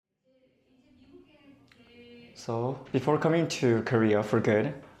So before coming to Korea for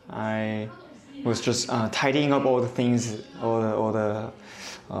good, I was just tidying up all the things, all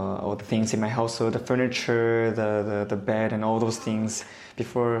the things in my house, so the furniture, the bed, and all those things.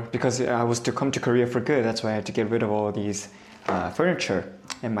 Because I was to come to Korea for good, that's why I had to get rid of all these furniture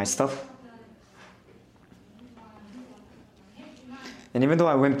and my stuff. And even though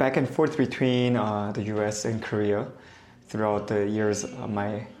I went back and forth between the US and Korea throughout the years of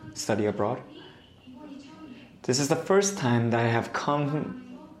my study abroad, this is the first time that I have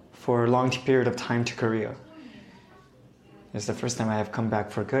come for a long period of time to Korea. It's the first time I have come back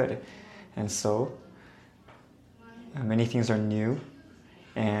for good. And so, many things are new.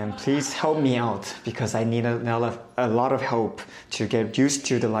 And please help me out because I need a lot of help to get used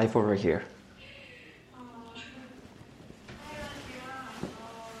to the life over here.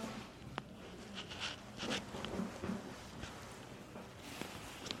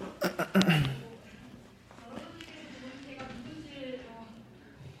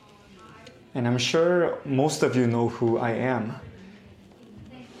 And I'm sure most of you know who I am.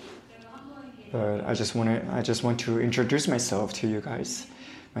 But I just want to introduce myself to you guys.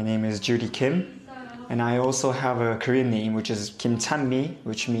 My name is Judy Kim, and I also have a Korean name which is Kim Chanmi,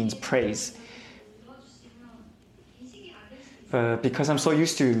 which means praise. But because I'm so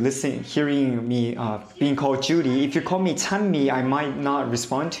used to hearing me being called Judy, if you call me Chanmi, I might not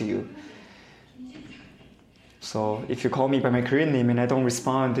respond to you. So if you call me by my Korean name and I don't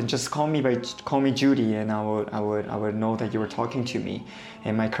respond, then just call me Judy, and I would know that you were talking to me.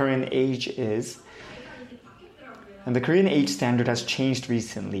 And my current age is, and the Korean age standard has changed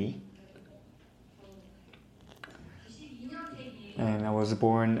recently. And I was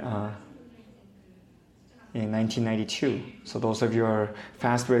born in 1992. So those of you who are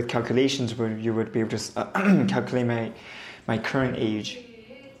fast with calculations, you would be able to calculate my current age.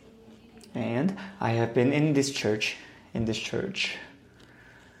 And I have been in this church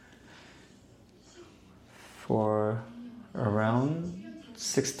for around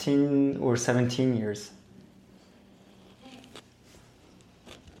 16 or 17 years.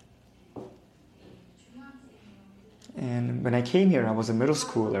 And when I came here, I was a middle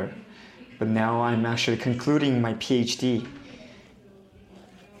schooler, but now I'm actually concluding my PhD.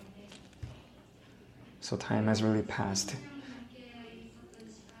 So time has really passed.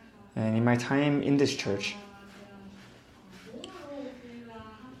 And in my time in this church,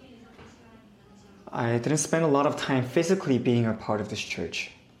 I didn't spend a lot of time physically being a part of this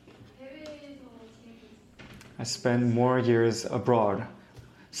church. I spent more years abroad,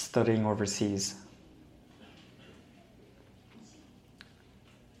 studying overseas.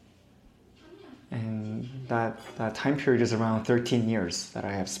 And that time period is around 13 years that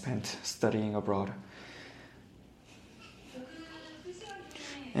I have spent studying abroad.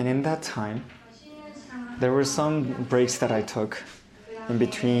 And in that time, there were some breaks that I took in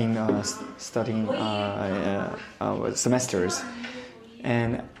between studying semesters.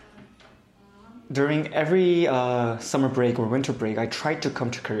 And during every summer break or winter break, I tried to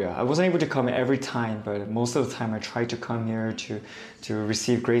come to Korea. I wasn't able to come every time, but most of the time I tried to come here to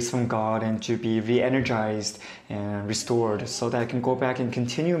receive grace from God and to be re-energized and restored so that I can go back and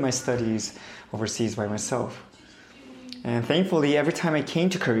continue my studies overseas by myself. And thankfully, every time I came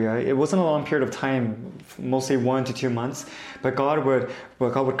to Korea, it wasn't a long period of time, mostly 1 to 2 months, but God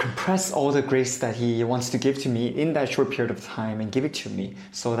would compress all the grace that He wants to give to me in that short period of time and give it to me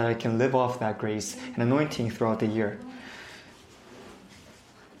so that I can live off that grace and anointing throughout the year.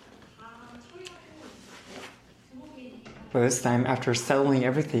 But this time, after settling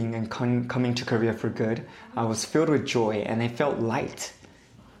everything and coming to Korea for good, I was filled with joy and I felt light.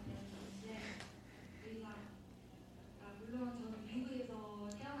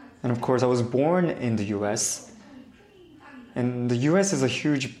 And of course, I was born in the US. And the US is a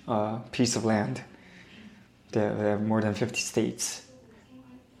huge piece of land. They have more than 50 states.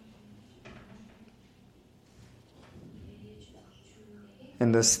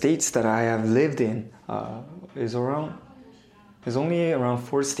 And the states that I have lived in is only around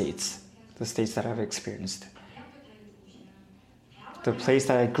 4 states, the states that I've experienced. The place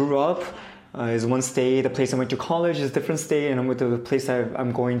that I grew up is one state. The place I went to college is a different state, and the place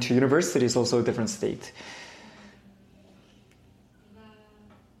I'm going to university is also a different state.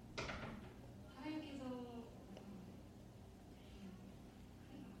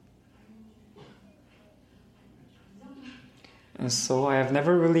 And so I have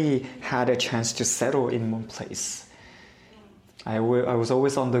never really had a chance to settle in one place. I was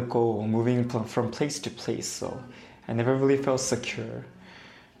always on the go, moving from place to place, so I never really felt secure.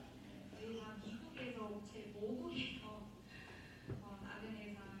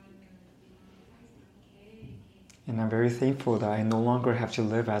 And I'm very thankful that I no longer have to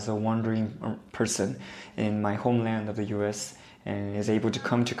live as a wandering person in my homeland of the US and is able to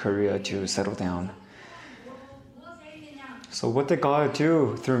come to Korea to settle down. So what did God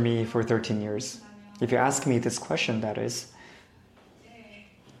do through me for 13 years? If you ask me this question, that is,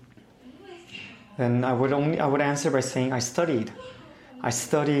 then I would answer by saying I studied. I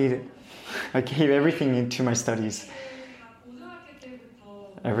gave everything into my studies.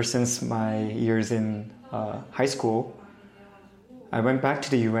 Ever since my years in high school, I went back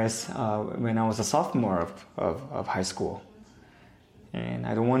to the US when I was a sophomore of high school. And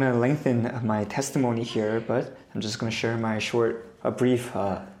I don't want to lengthen my testimony here, but I'm just going to share a brief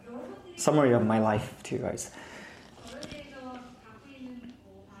summary of my life to you guys.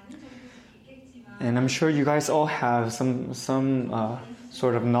 And I'm sure you guys all have some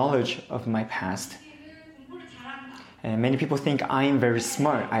sort of knowledge of my past. And many people think I am very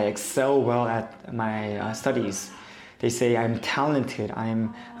smart. I excel well at my studies. They say I'm talented,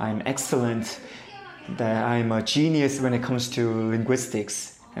 I'm excellent, that I'm a genius when it comes to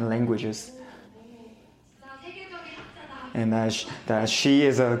linguistics and languages. And that she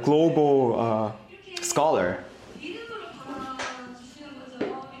is a global scholar.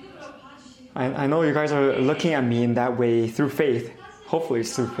 I know you guys are looking at me in that way through faith. Hopefully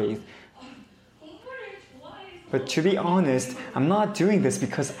it's through faith. But to be honest, I'm not doing this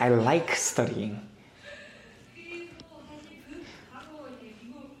because I like studying.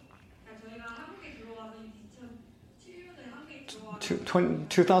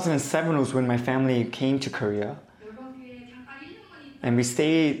 2007 was when my family came to Korea. And we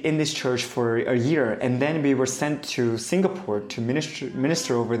stayed in this church for a year, and then we were sent to Singapore to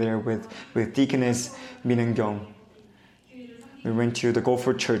minister over there with Deaconess Min Kyung. We went to the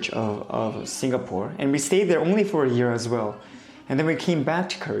Gopher Church of Singapore, and we stayed there only for a year as well. And then we came back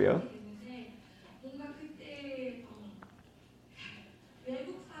to Korea.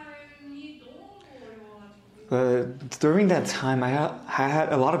 But during that time, I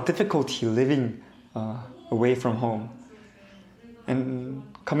had a lot of difficulty living away from home. And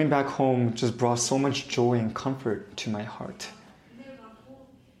coming back home just brought so much joy and comfort to my heart.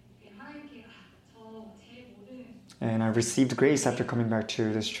 And I received grace after coming back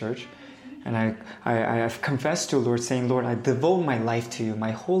to this church. And I've confessed to the Lord, saying, Lord, I devote my life to you, my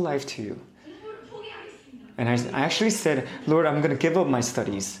whole life to you. And I actually said, Lord, I'm going to give up my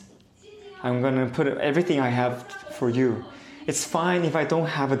studies. I'm going to put everything I have for you. It's fine if I don't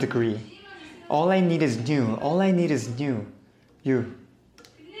have a degree. All I need is new. All I need is new. You.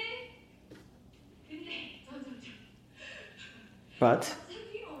 But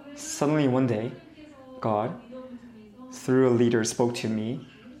suddenly one day, God, through a leader, spoke to me,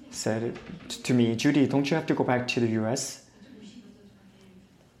 said to me, Judy, don't you have to go back to the US?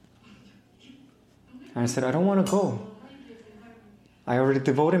 And I said, I don't want to go. I already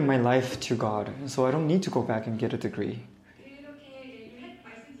devoted my life to God, so I don't need to go back and get a degree.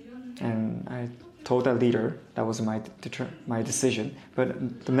 And I told that leader that was my decision.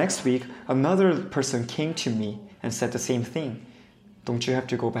 But the next week, another person came to me and said the same thing. Don't you have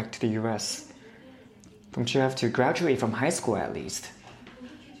to go back to the US? Don't you have to graduate from high school at least?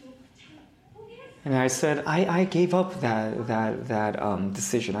 And I said, I gave up that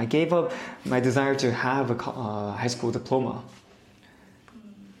decision. I gave up my desire to have a high school diploma.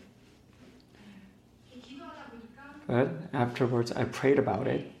 But afterwards, I prayed about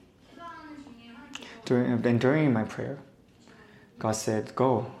it. During my prayer, God said,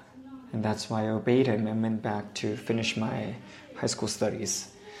 go. And that's why I obeyed Him and went back to finish my high school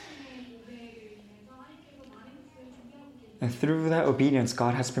studies. And through that obedience,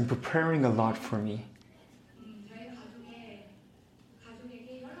 God has been preparing a lot for me.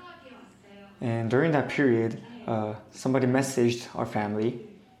 And during that period, somebody messaged our family.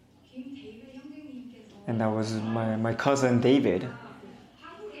 And that was my cousin David.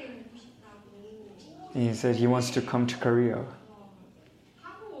 And he said he wants to come to Korea.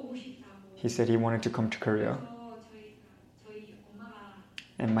 He said he wanted to come to Korea.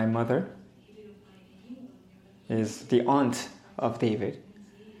 And my mother is the aunt of David.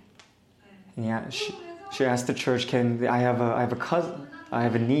 And yeah, she asked the church, I have a cousin, I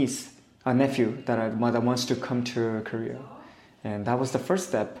have a niece, a nephew that wants to come to Korea. And that was the first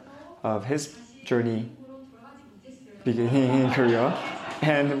step of his journey beginning in Korea.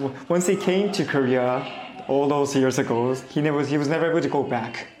 And once he came to Korea all those years ago, he was never able to go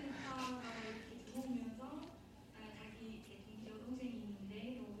back.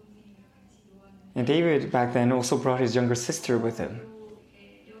 And David back then also brought his younger sister with him.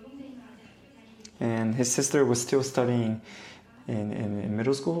 And his sister was still studying in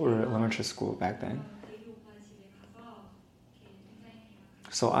middle school or elementary school back then.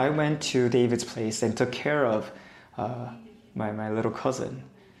 So I went to David's place and took care of my little cousin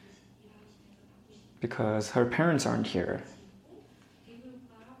because her parents aren't here.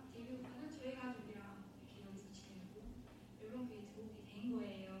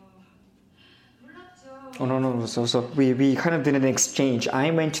 Oh, no. So we kind of did an exchange.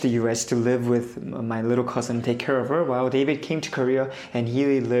 I went to the US to live with my little cousin, take care of her, while David came to Korea and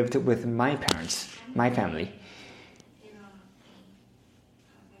he lived with my parents, my family.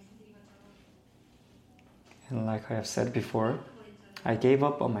 And like I have said before, I gave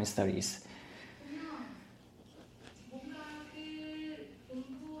up on my studies.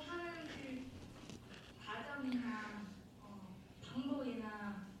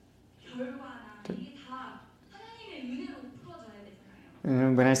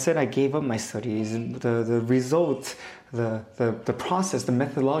 When I said I gave up my studies, the result, the process, the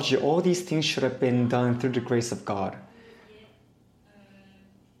methodology, all these things should have been done through the grace of God.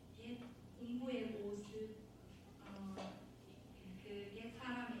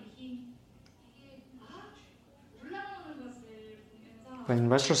 But in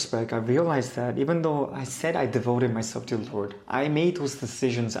retrospect, I realized that even though I said I devoted myself to the Lord, I made those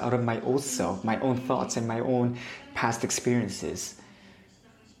decisions out of my own self, my own thoughts, and my own past experiences.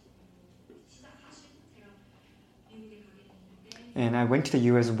 And I went to the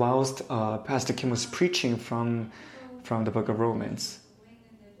US whilst Pastor Kim was preaching from the book of Romans.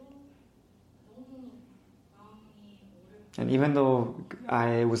 And even though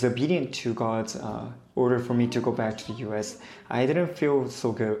I was obedient to God's order for me to go back to the US, I didn't feel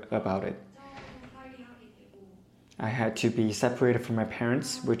so good about it. I had to be separated from my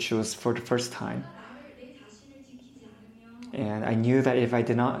parents, which was for the first time. And I knew that if I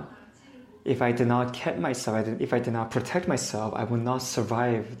did not keep myself, if I did not protect myself, I would not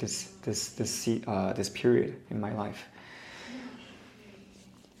survive this period in my life.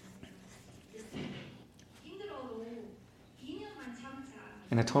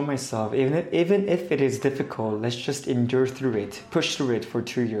 And I told myself, even if it is difficult, let's just endure through it, push through it for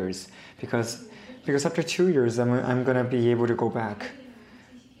 2 years, because after 2 years, I'm gonna be able to go back.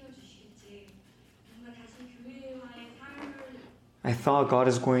 I thought God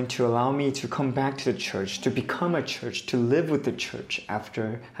is going to allow me to come back to the church, to become a church, to live with the church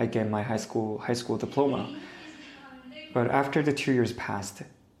after I get my high school diploma. But after the 2 years passed,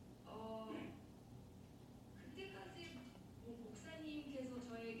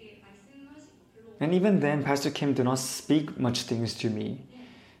 and even then, Pastor Kim did not speak much things to me,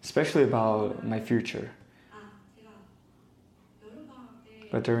 especially about my future.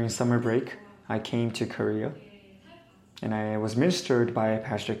 But during summer break, I came to Korea, and I was ministered by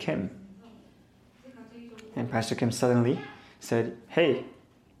Pastor Kim. And Pastor Kim suddenly said, "Hey,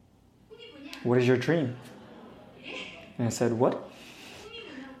 what is your dream?" And I said, "What?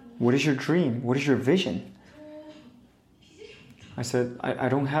 What is your dream? What is your vision?" I said, I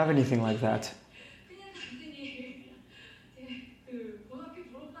don't have anything like that.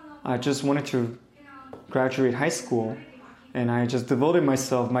 I just wanted to graduate high school, and I just devoted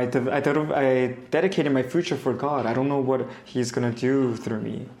myself. I dedicated my future for God. I don't know what He's going to do through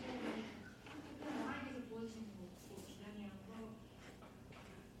me.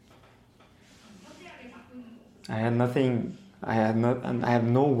 I had nothing. I have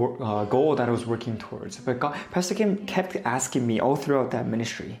no goal that I was working towards. But God, Pastor Kim kept asking me all throughout that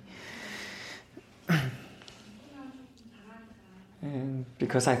ministry. And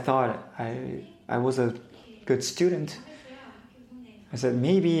because I thought I was a good student, I said,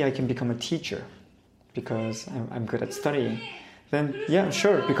 maybe I can become a teacher because I'm good at studying. Then, yeah,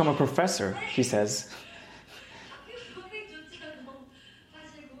 sure, become a professor, he says.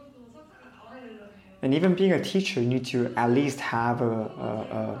 And even being a teacher, you need to at least have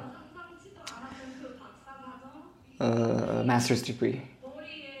a master's degree.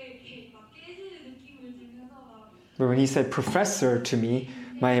 But when he said professor to me,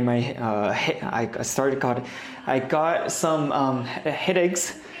 I got some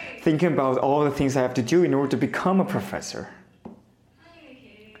headaches thinking about all the things I have to do in order to become a professor.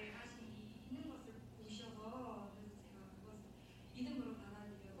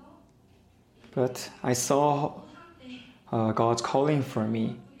 But I saw God's calling for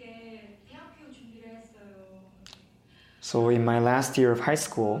me. So in my last year of high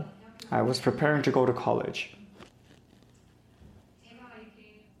school, I was preparing to go to college.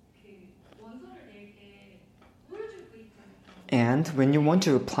 And when you want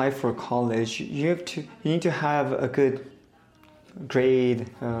to apply for college, you need to have a good grade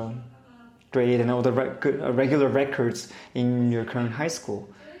and all the regular records in your current high school.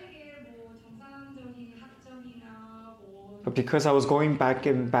 But because I was going back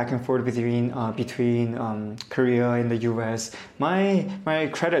and forth between Korea and the U.S., my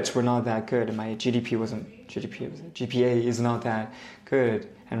credits were not that good. My GPA is not that good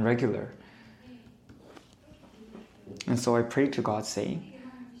and regular. And so I prayed to God, saying,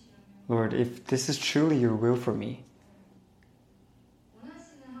 Lord, if this is truly your will for me,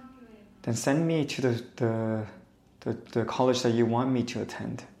 then send me to the college that you want me to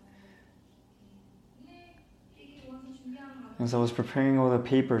attend. As I was preparing all the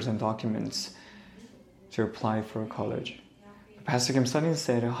papers and documents to apply for college, Pastor Kim suddenly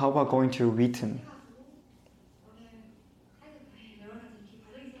said, how about going to Wheaton?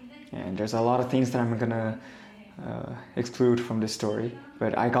 And there's a lot of things that I'm going to exclude from this story.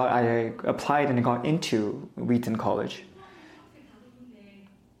 But I applied and got into Wheaton College.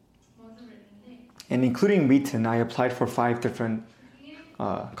 And including Wheaton, I applied for 5 different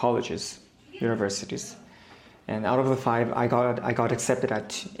colleges, universities. And out of the 5, I got accepted at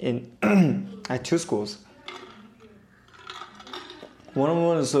 2 schools. One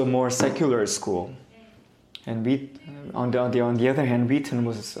was a more secular school, and on the other hand, Wheaton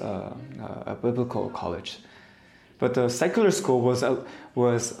was a biblical college. But the secular school was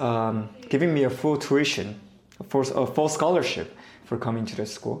giving me a full tuition, a full scholarship for coming to the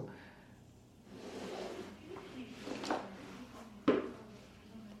school.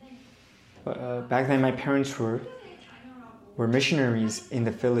 But back then, my parents were missionaries in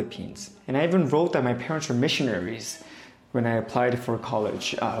the Philippines, and I even wrote that my parents were missionaries when I applied for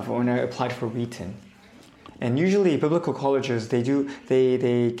college, when I applied for Wheaton. And usually, biblical colleges they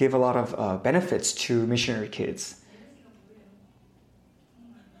give a lot of benefits to missionary kids.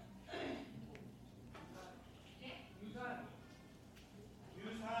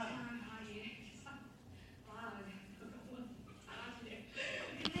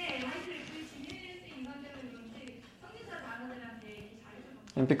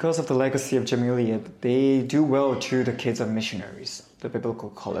 And because of the legacy of Jamiliad, they do well to the kids of missionaries, the biblical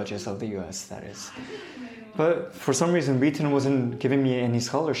colleges of the U.S., that is. But for some reason, Wheaton wasn't giving me any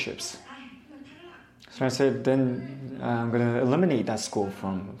scholarships. So I said, then I'm going to eliminate that school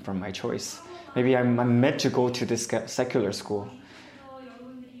from my choice. Maybe I'm meant to go to this secular school.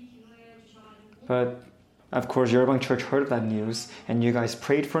 But of course, Yerbang Church heard that news, and you guys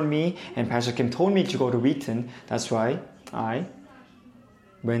prayed for me, and Pastor Kim told me to go to Wheaton. That's why I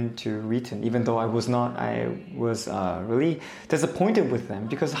went to Wheaton, even though I was really disappointed with them,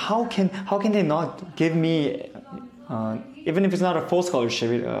 because how can they not give me, even if it's not a full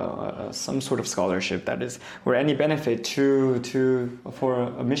scholarship, some sort of scholarship that is, or any benefit for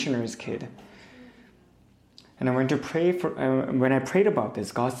a missionary's kid. And I went to pray when I prayed about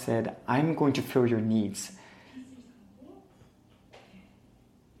this, God said, I'm going to fill your needs.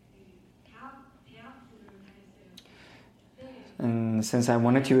 And since I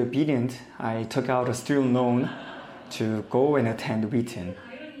wanted to be obedient, I took out a student loan to go and attend Wheaton.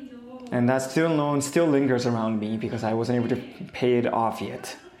 And that student loan still lingers around me because I wasn't able to pay it off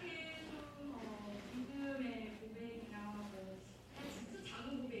yet.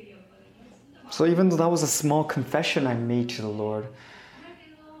 So even though that was a small confession I made to the Lord,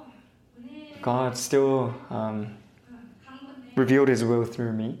 God still revealed His will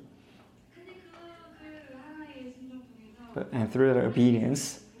through me. And through the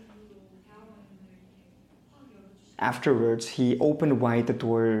obedience, afterwards, He opened wide the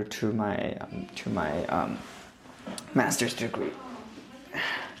door to my master's degree.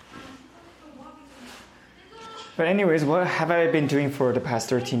 But anyways, what have I been doing for the past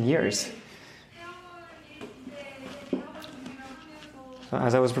 13 years? So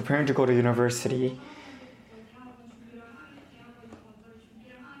as I was preparing to go to university,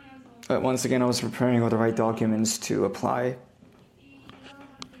 but once again, I was preparing all the right documents to apply.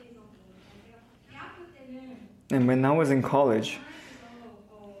 And when I was in college,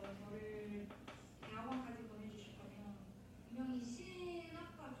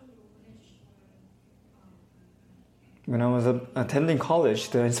 when I was attending college,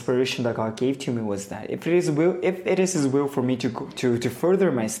 the inspiration that God gave to me was that if it is His will for me to further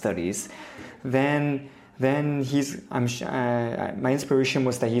my studies, then my inspiration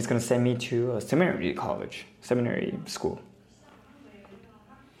was that He's going to send me to a seminary school.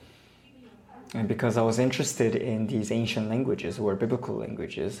 And because I was interested in these ancient languages or biblical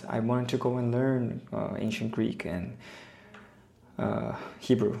languages, I wanted to go and learn ancient Greek and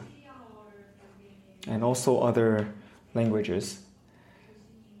Hebrew, and also other languages.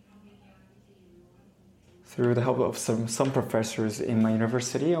 Through the help of some professors in my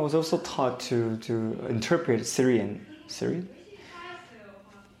university, I was also taught to interpret Syrian.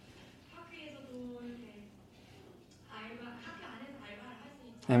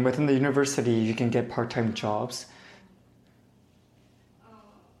 And within the university, you can get part-time jobs.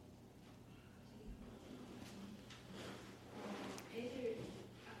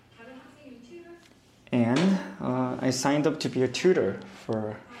 And I signed up to be a tutor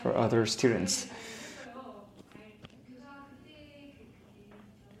for other students.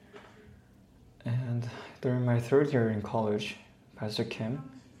 And during my third year in college, Pastor Kim,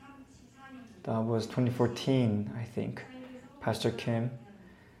 that was 2014, I think, Pastor Kim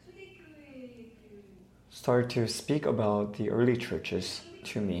started to speak about the early churches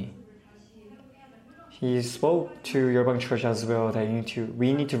to me. He spoke to Yerbang Church as well that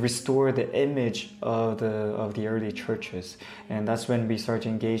we need to restore the image of the early churches, and that's when we start to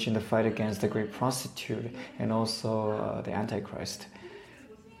engage in the fight against the great prostitute and also the Antichrist.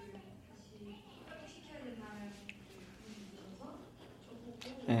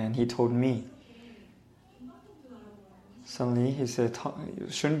 And he told me, suddenly he said,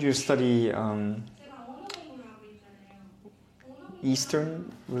 shouldn't you study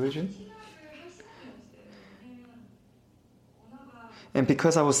Eastern religion? And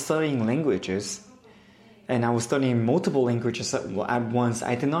because I was studying languages, and I was studying multiple languages at once,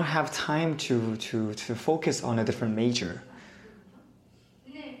 I did not have time to focus on a different major.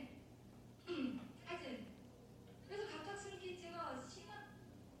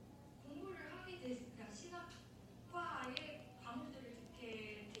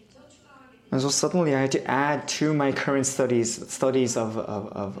 And so suddenly I had to add to my current studies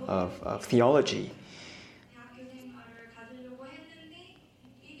of theology.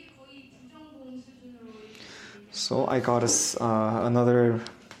 So I got another.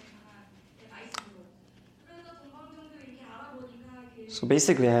 So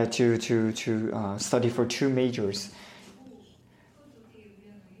basically, I had to study for two majors.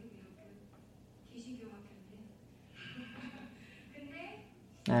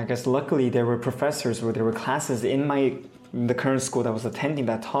 And I guess luckily there were professors or there were classes in the current school that I was attending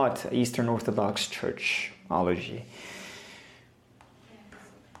that taught Eastern Orthodox churchology.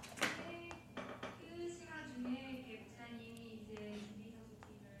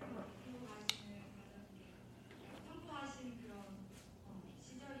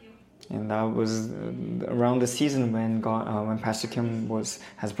 And that was around the season when Pastor Kim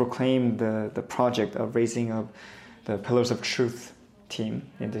has proclaimed the project of raising up the Pillars of Truth team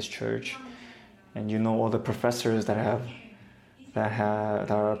in this church, and you know all the professors that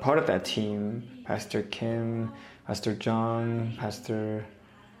are part of that team: Pastor Kim, Pastor John, Pastor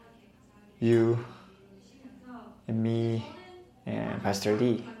Yu, and me, and Pastor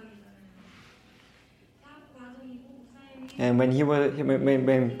Lee. And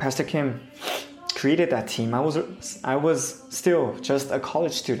when Pastor Kim created that team, I was still just a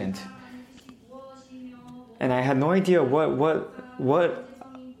college student, and I had no idea what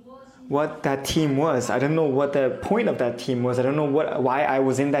that team was. I don't know what the point of that team was. I don't know why I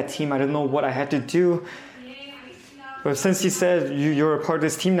was in that team. I don't know what I had to do. But since he said you're a part of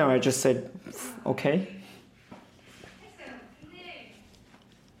this team now, I just said okay.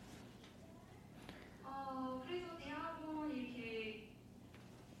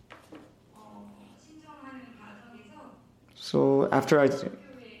 So after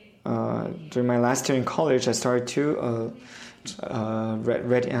during my last year in college, I started to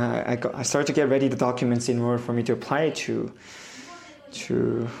I started to get ready the documents in order for me to apply to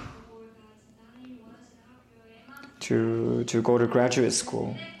go to graduate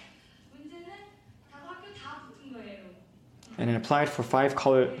school. And I applied for five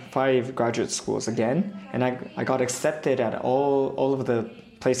graduate schools again, and I got accepted at all of the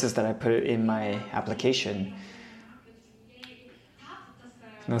places that I put in my application.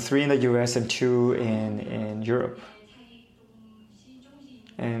 3 in the US and 2 in Europe.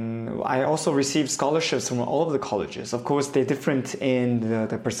 And I also received scholarships from all of the colleges. Of course, they're different in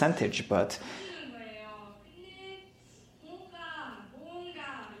the percentage, but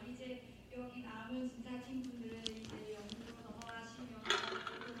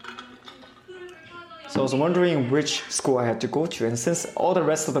so I was wondering which school I had to go to. And since all the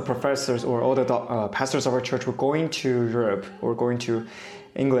rest of the professors or all the pastors of our church were going to Europe or going to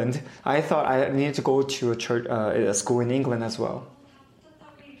England, I thought I needed to go to a school in England as well.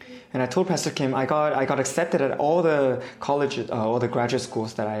 And I told Pastor Kim I got accepted at all the colleges, all the graduate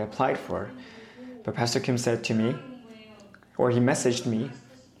schools that I applied for. But Pastor Kim said to me, or he messaged me.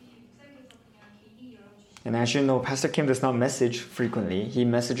 And as you know, Pastor Kim does not message frequently. He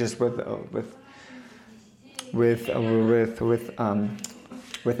messages with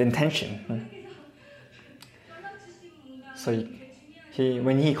intention. So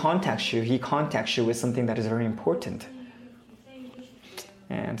when he contacts you with something that is very important.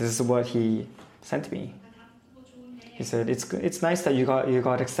 And this is what he sent me. He said, it's nice that you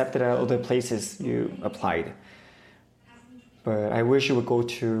got accepted at other places you applied. But I wish you would go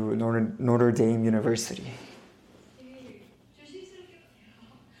to Notre Dame University.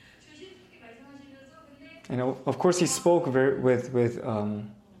 And of course, he spoke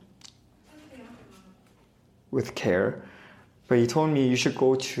with care, but he told me you should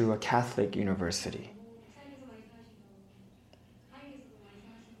go to a Catholic university.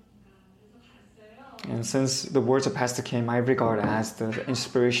 And since the words of Pastor Kim I regard as the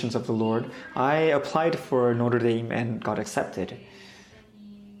inspirations of the Lord, I applied for Notre Dame and got accepted.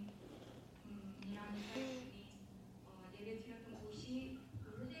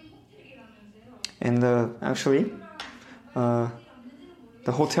 And actually, the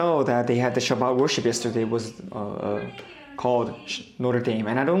hotel that they had the Shabbat worship yesterday was called Notre Dame.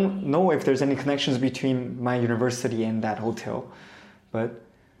 And I don't know if there's any connections between my university and that hotel, but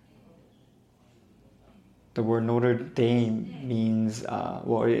the word Notre Dame means,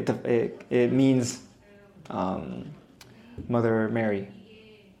 it means Mother Mary.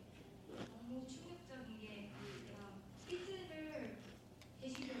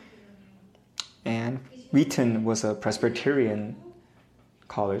 And Wheaton was a Presbyterian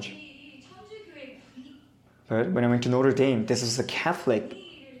college. But when I went to Notre Dame, this is a Catholic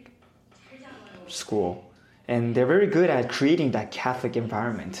school. And they're very good at creating that Catholic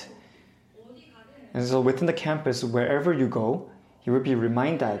environment. And so within the campus, wherever you go, you would be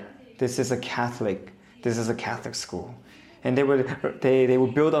reminded that this is a Catholic school. And they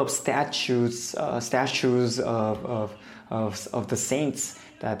would build up statues of the saints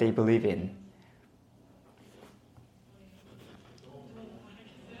that they believe in.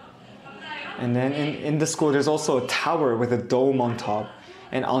 And then in the school, there's also a tower with a dome on top.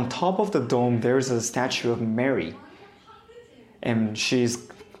 And on top of the dome, there's a statue of Mary. And she's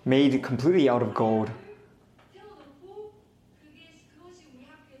made completely out of gold.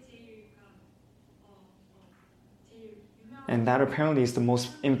 And that apparently is the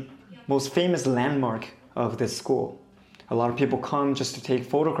most famous landmark of this school. A lot of people come just to take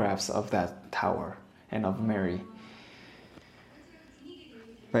photographs of that tower and of Mary.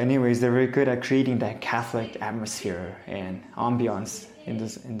 But anyways, they're very good at creating that Catholic atmosphere and ambiance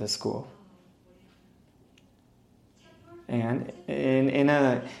in the school. And in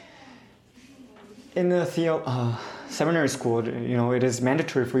a seminary school, it is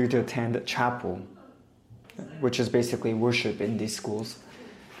mandatory for you to attend chapel, which is basically worship in these schools.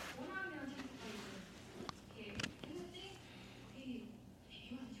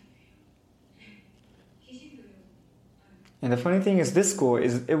 And the funny thing is, this school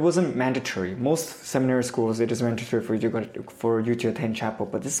it wasn't mandatory. Most seminary schools, it is mandatory for you to attend chapel,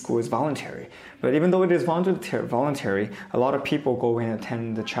 but this school is voluntary. But even though it is voluntary, a lot of people go and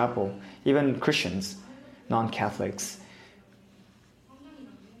attend the chapel, even Christians, non-Catholics.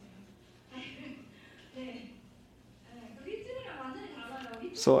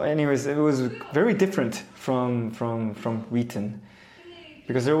 So anyways, it was very different from Wheaton.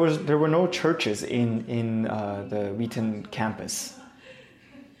 Because there were no churches in the Wheaton campus.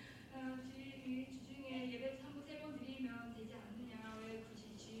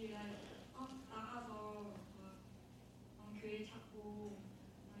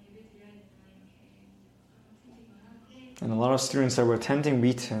 And a lot of students that were attending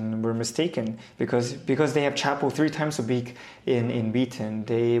Wheaton were mistaken because they have chapel 3 times a week in Wheaton.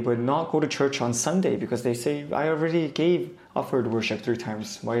 They would not go to church on Sunday because they say, I already offered worship 3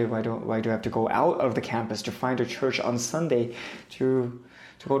 times. Why do I have to go out of the campus to find a church on Sunday to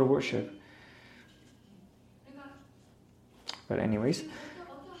go to worship? But anyways,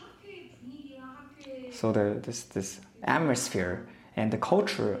 so this atmosphere and the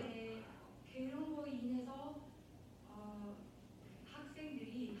culture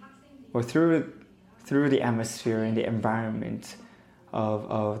or through the atmosphere and the environment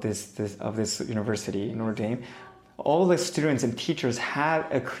of this university, Notre Dame, all the students and teachers had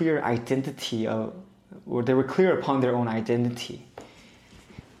a clear identity or they were clear upon their own identity.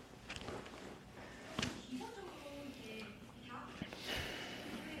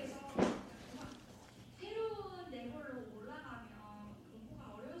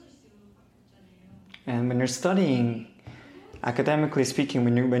 And when you're studying, academically speaking,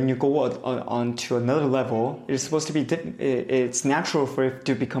 when you go on to another level, it's supposed to be it's natural for it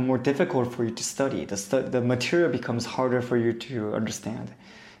to become more difficult for you to study. The material becomes harder for you to understand.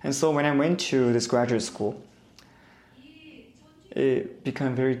 And so when I went to this graduate school, it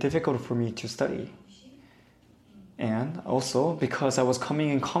became very difficult for me to study. And also because I was coming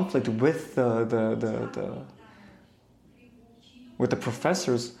in conflict with with the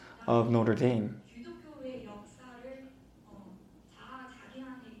professors of Notre Dame.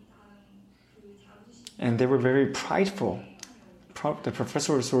 And they were very prideful. The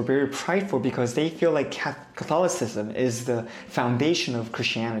professors were very prideful because they feel like Catholicism is the foundation of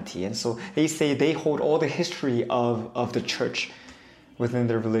Christianity. And so they say they hold all the history of the church within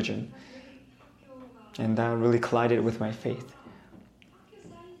their religion. And that really collided with my faith.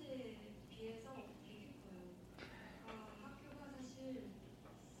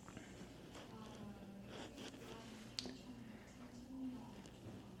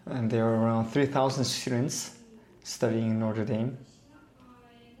 And there are around 3,000 students studying in Notre Dame.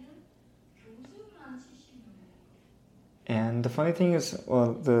 And the funny thing is,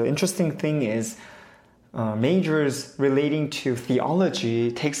 the interesting thing is, majors relating to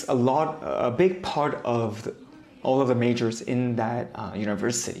theology takes a big part of all of the majors in that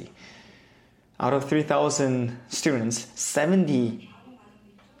university. Out of 3,000 students,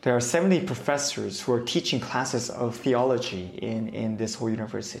 there are 70 professors who are teaching classes of theology in this whole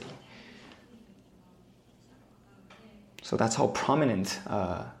university. So that's how prominent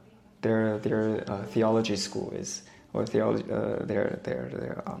their theology school is, or their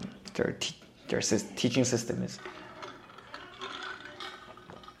teaching system is.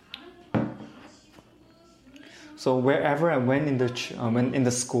 So wherever I went in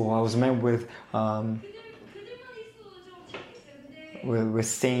the school, I was met with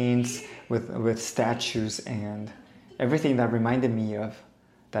saints, with statues, and everything that reminded me of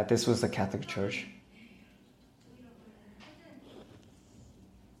that this was the Catholic Church.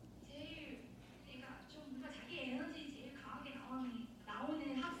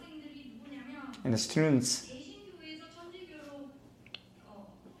 And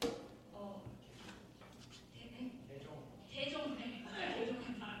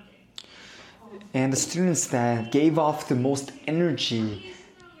the students that gave off the most energy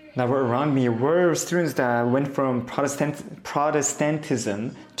that were around me were students that went from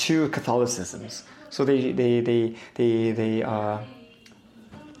Protestantism to Catholicism. So they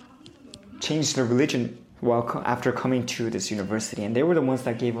changed their religion after coming to this university, and they were the ones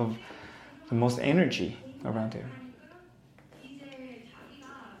that gave off the most energy around there.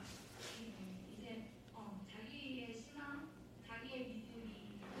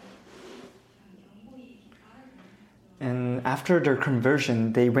 And after their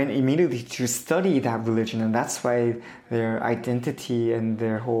conversion, they went immediately to study that religion, and that's why their identity and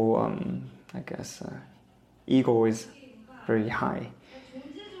their whole, ego is very high.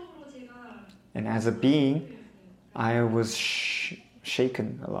 And as a being, I was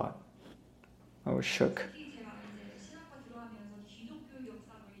shaken a lot. I was shook.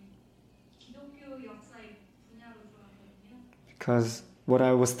 Because what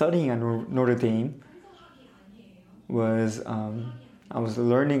I was studying at Notre Dame was I was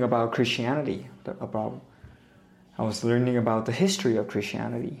learning about Christianity. I was learning about the history of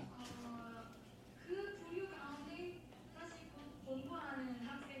Christianity.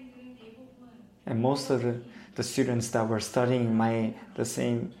 And most of the students that were studying the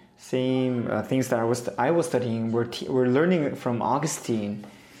same things that I was studying were learning from Augustine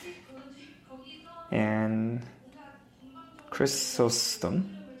and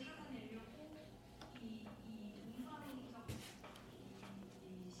Chrysostom.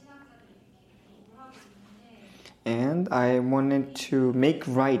 And I wanted to make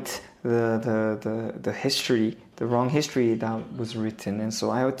right the history, the wrong history that was written. And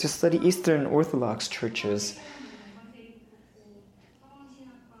so I would just study Eastern Orthodox churches.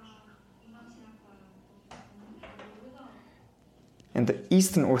 And the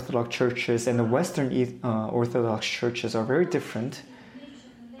Eastern Orthodox churches and the Western Orthodox churches are very different.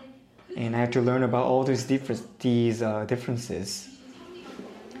 And I had to learn about all these differences.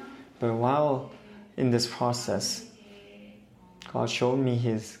 But while in this process, God showed me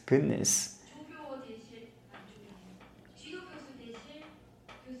His goodness.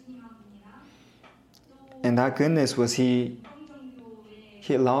 And that goodness was He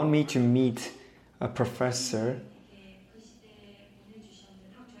allowed me to meet a professor.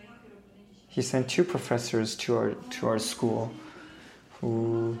 He sent 2 professors to our school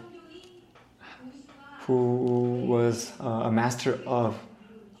who was a master of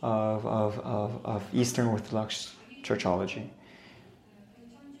Eastern Orthodox churchology.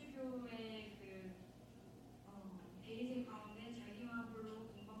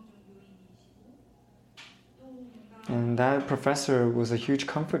 And that professor was a huge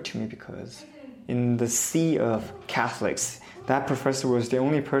comfort to me because in the sea of Catholics, that professor was the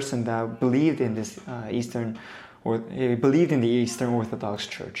only person that believed in this believed in the Eastern Orthodox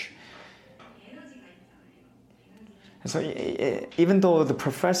Church. And so even though the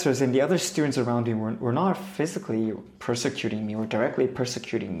professors and the other students around me were not physically persecuting me or directly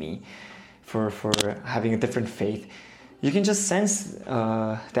persecuting me for having a different faith, you can just sense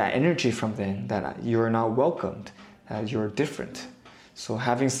that energy from them, that you are not welcomed, that you're different. So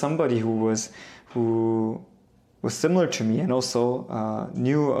having somebody who was similar to me and also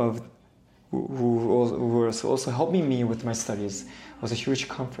knew of who was also helping me with my studies was a huge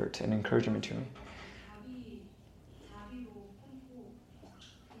comfort and encouragement to me.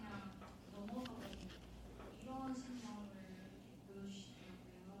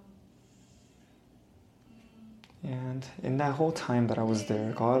 And in that whole time that I was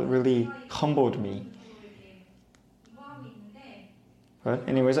there, God really humbled me. But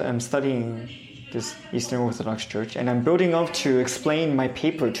anyways, I'm studying this Eastern Orthodox Church, and I'm building up to explain my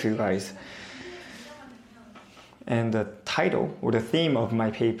paper to you guys. And the title or the theme of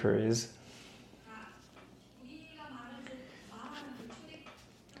my paper is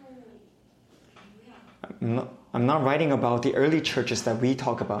I'm not writing about the early churches that we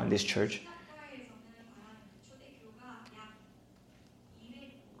talk about in this church.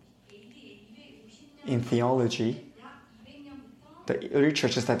 In theology, the early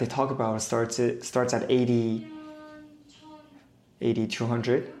churches that they talk about starts at 80,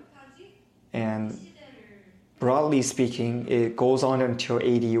 200, and broadly speaking, it goes on until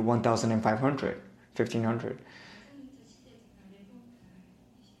 80, 1,500, 1,500.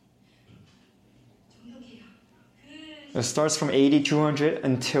 It starts from 80, 200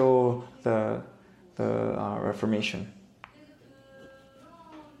 until the Reformation.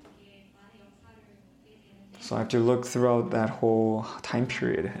 So I have to look throughout that whole time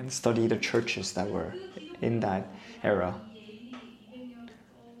period and study the churches that were in that era.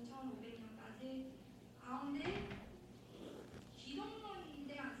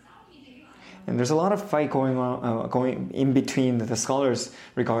 And there's a lot of fight going in between the scholars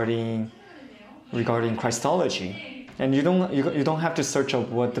regarding Christology. And you don't have to search up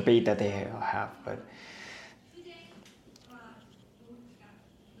what debate that they have, but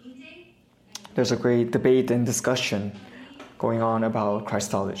there's a great debate and discussion going on about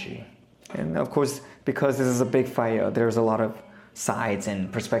Christology. And of course, because this is a big fight, there's a lot of sides and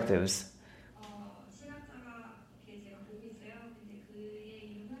perspectives.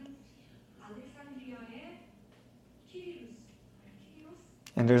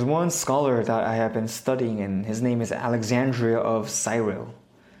 And there's one scholar that I have been studying, and his name is Alexandria of Cyril.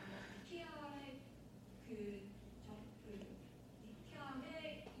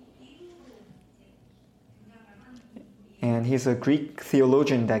 And he's a Greek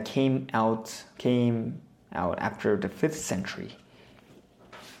theologian that came out after the 5th century.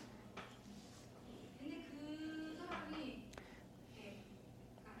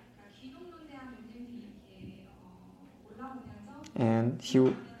 And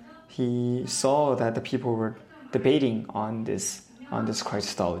he saw that the people were debating on this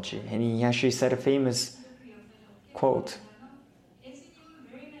Christology, and he actually said a famous quote.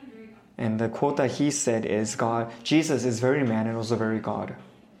 And the quote that he said is, Jesus is very man and also very God.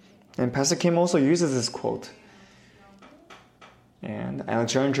 And Pastor Kim also uses this quote. And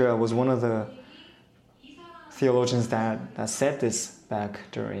Alexandria was one of the theologians that said this back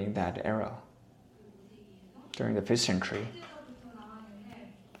during that era, during the 5th century.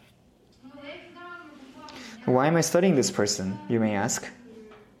 Why am I studying this person, you may ask?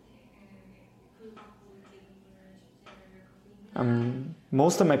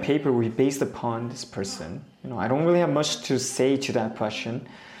 Most of my paper will be based upon this person. I don't really have much to say to that question.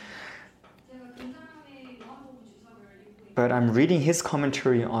 But I'm reading his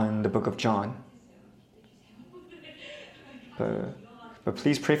commentary on the book of John. But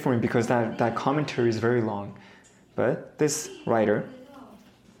please pray for me because that commentary is very long. But this writer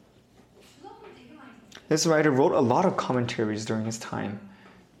wrote a lot of commentaries during his time.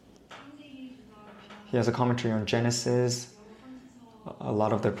 He has a commentary on Genesis, a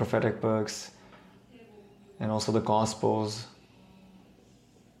lot of the prophetic books, and also the Gospels.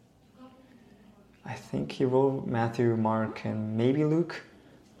 I think he wrote Matthew, Mark, and maybe Luke.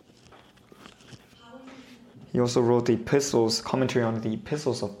 He also wrote the epistles, commentary on the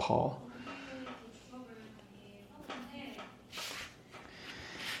epistles of Paul.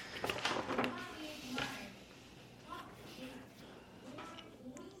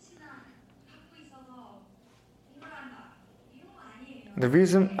 The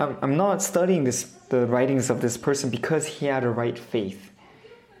reason I'm not studying the writings of this person because he had a right faith.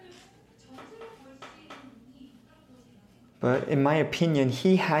 But in my opinion,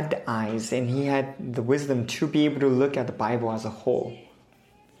 he had the eyes and he had the wisdom to be able to look at the Bible as a whole.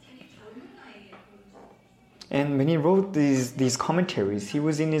 And when he wrote these commentaries, he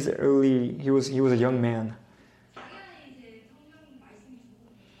was in his he was a young man.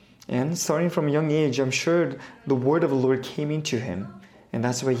 And starting from a young age, I'm sure the word of the Lord came into him. And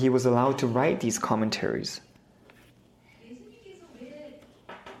that's why he was allowed to write these commentaries.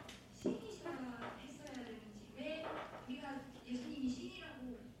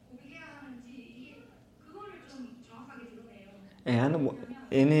 And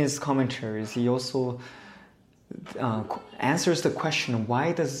in his commentaries, he also answers the question,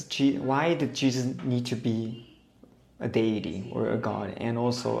 why did Jesus need to be a deity or a god and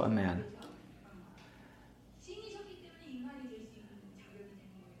also a man?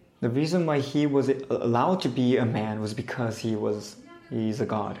 The reason why he was allowed to be a man was because he's a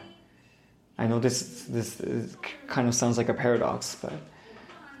god. I know this kind of sounds like a paradox, but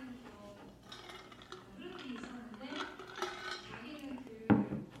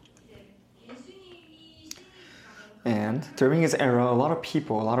and during his era, a lot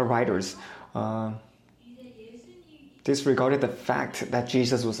of writers disregarded the fact that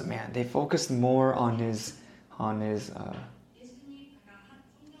Jesus was a man. They focused more on his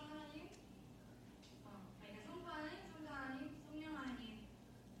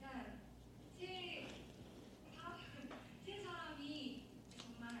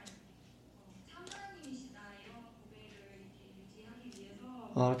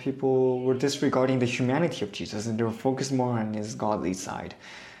a lot of people were disregarding the humanity of Jesus, and they were focused more on his godly side.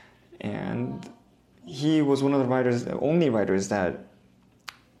 And he was one of the only writers that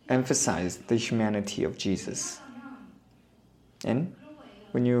emphasized the humanity of Jesus. And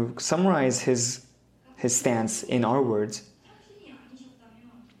when you summarize his stance in our words,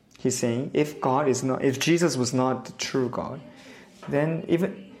 he's saying, if Jesus was not the true God, then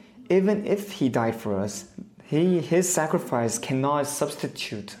even if he died for us, his sacrifice cannot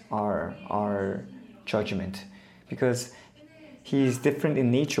substitute our judgment, because he is different in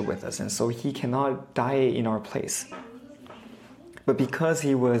nature with us, and so he cannot die in our place. But because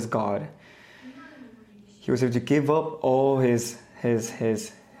he was God, he was able to give up all his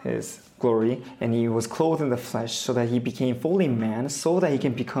glory, and he was clothed in the flesh so that he became fully man, so that he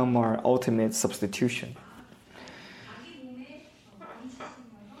can become our ultimate substitution.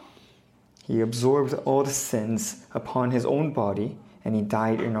 He absorbed all the sins upon his own body, and he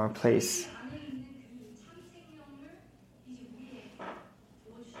died in our place.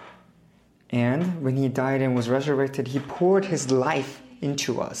 And when he died and was resurrected, he poured his life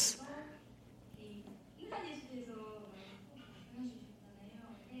into us.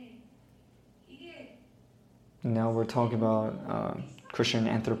 Now we're talking about Christian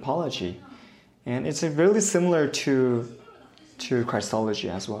anthropology, and it's really similar to Christology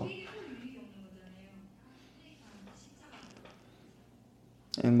as well.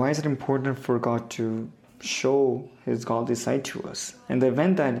 And why is it important for God to show his godly side to us? And the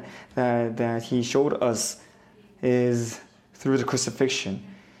event that he showed us is through the crucifixion,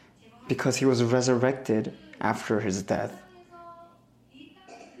 because he was resurrected after his death.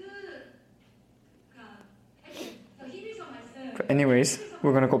 Anyways,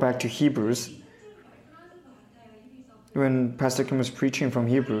 we're going to go back to Hebrews. When Pastor Kim was preaching from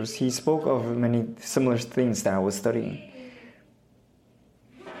Hebrews, he spoke of many similar things that I was studying.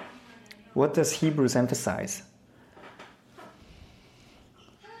 What does Hebrews emphasize?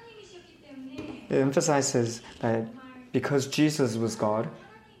 It emphasizes that because Jesus was God,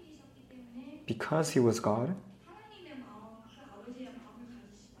 because he was God,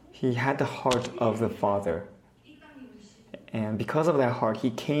 he had the heart of the Father. And because of that heart,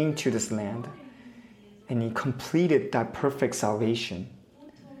 he came to this land and he completed that perfect salvation.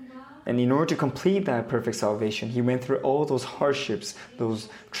 And in order to complete that perfect salvation, he went through all those hardships, those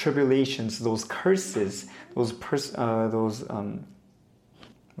tribulations, those curses, those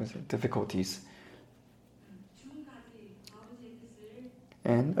difficulties.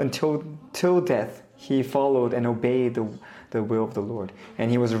 And till death, he followed and obeyed the will of the Lord. And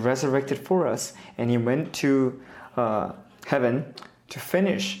he was resurrected for us, and he went to heaven to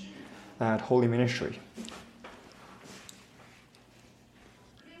finish that holy ministry.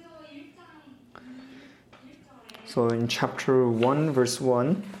 So in chapter 1, verse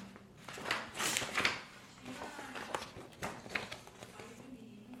 1,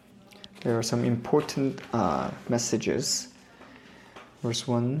 there are some important messages. Verse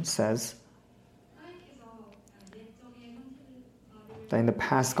 1 says that in the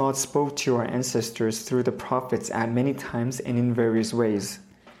past God spoke to our ancestors through the prophets at many times and in various ways.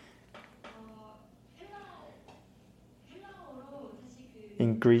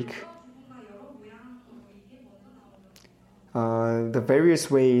 In Greek, the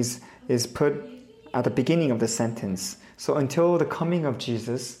various ways is put at the beginning of the sentence. So until the coming of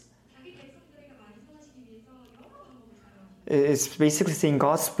Jesus, it's basically saying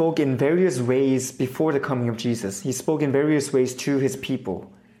God spoke in various ways before the coming of Jesus. He spoke in various ways to his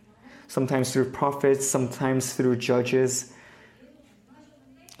people. Sometimes through prophets, sometimes through judges.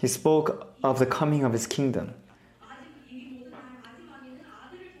 He spoke of the coming of his kingdom.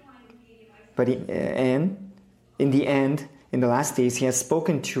 But in the end, in the last days, he has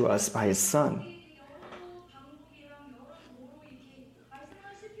spoken to us by his Son.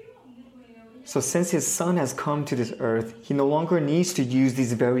 So since his Son has come to this earth, he no longer needs to use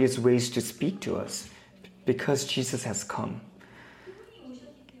these various ways to speak to us because Jesus has come.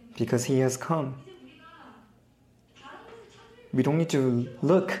 Because he has come. We don't need to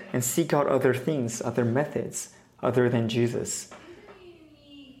look and seek out other things, other methods, other than Jesus.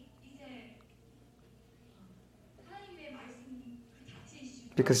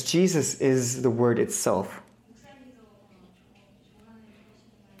 Because Jesus is the Word itself.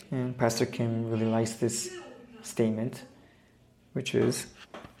 And Pastor Kim really likes this statement, which is,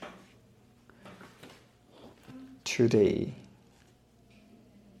 today.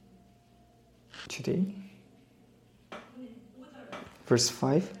 Verse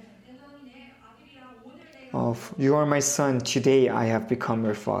 5 of, you are my son, today I have become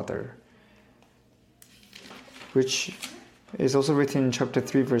your father. Which is also written in chapter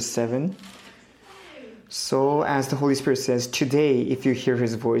 3, verse 7. So, as the Holy Spirit says, today, if you hear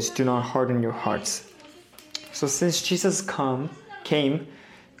his voice, do not harden your hearts. So, since Jesus came,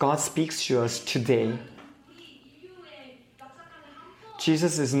 God speaks to us today.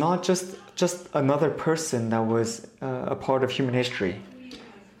 Jesus is not just another person that was a part of human history.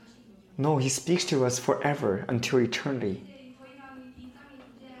 No, he speaks to us forever until eternity.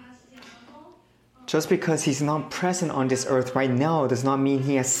 Just because he's not present on this earth right now does not mean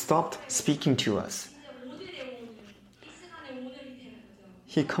he has stopped speaking to us.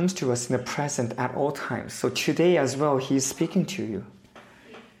 He comes to us in the present at all times. So today as well, he is speaking to you.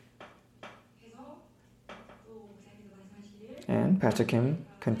 And Pastor Kim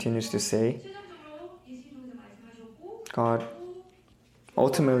continues to say, God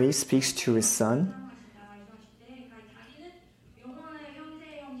ultimately speaks to his Son.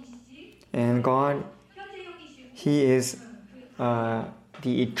 And God, he is the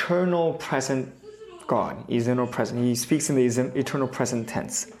eternal present God, eternal present. He speaks in the eternal present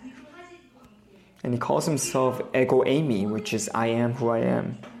tense. And he calls himself ego eimi, which is I am who I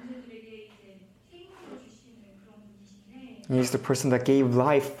am. He's the person that gave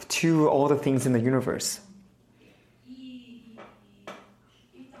life to all the things in the universe.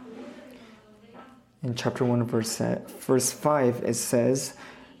 In chapter 1, verse 5, it says,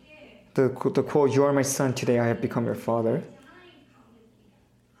 the quote, you are my son, today I have become your father.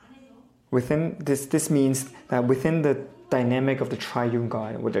 Within this means that within the dynamic of the triune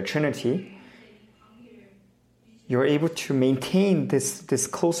God, with the Trinity, you're able to maintain this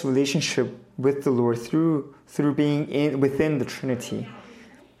close relationship with the Lord through being within the Trinity.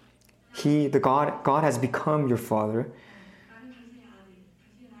 God has become your Father.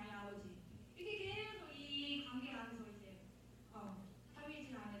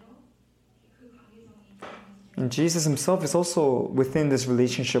 And Jesus himself is also within this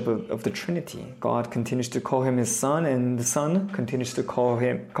relationship of the Trinity. God continues to call him his Son, and the Son continues to call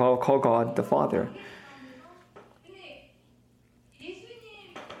God the Father.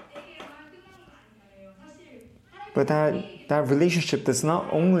 But that relationship does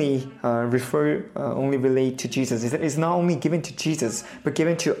not only only relate to Jesus. It's not only given to Jesus, but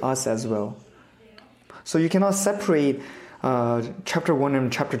given to us as well. So you cannot separate chapter 1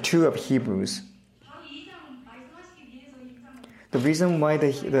 and chapter 2 of Hebrews. The reason why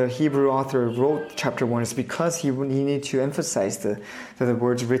the Hebrew author wrote chapter 1 is because he needed to emphasize the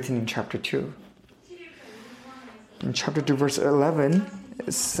words written in chapter 2. In chapter 2, verse 11,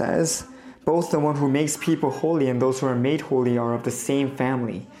 it says, both the one who makes people holy and those who are made holy are of the same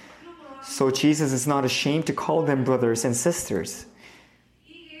family. So Jesus is not ashamed to call them brothers and sisters.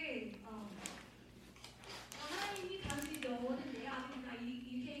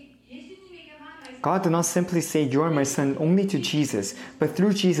 God did not simply say, you are my son only to Jesus, but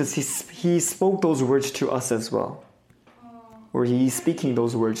through Jesus, he spoke those words to us as well. Or he is speaking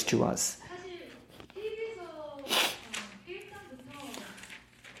those words to us.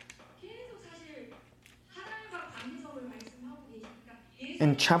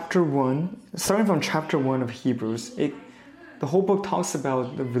 In chapter 1, starting from chapter 1 of Hebrews, the whole book talks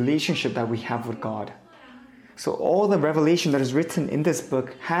about the relationship that we have with God. So all the revelation that is written in this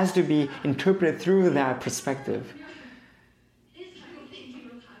book has to be interpreted through that perspective.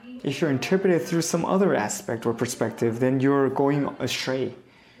 If you interpret it through some other aspect or perspective, then you're going astray.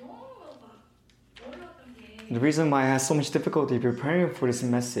 The reason why I had so much difficulty preparing for this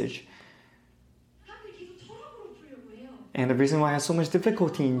message, and the reason why I had so much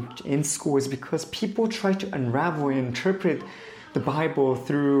difficulty in school, is because people try to unravel and interpret the Bible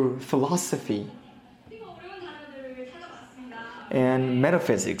through philosophy and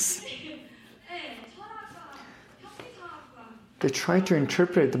metaphysics. They try to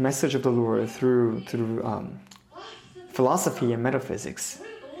interpret the message of the Lord through philosophy and metaphysics.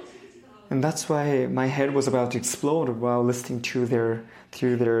 And that's why my head was about to explode while listening to their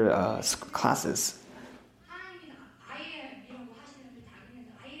classes.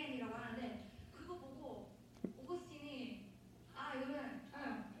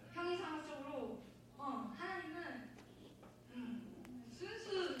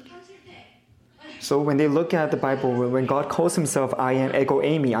 So when they look at the Bible, when God calls himself I am ego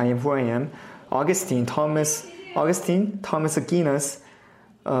eimi, I am who I am, Augustine, Thomas Aquinas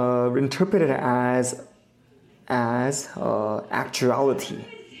interpreted it as actuality.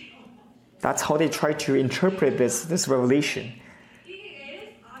 That's how they try to interpret this revelation.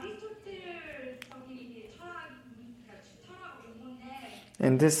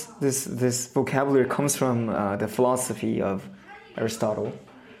 And this vocabulary comes from the philosophy of Aristotle.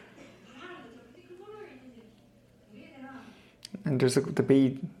 And there's a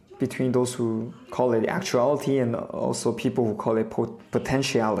debate between those who call it actuality and also people who call it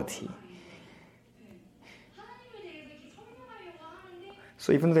potentiality.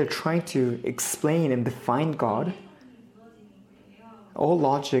 So even though they're trying to explain and define God, all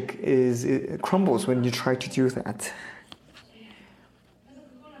logic it crumbles when you try to do that.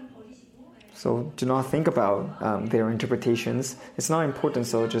 So do not think about their interpretations. It's not important,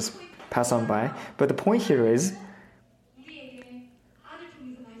 so just pass on by. But the point here is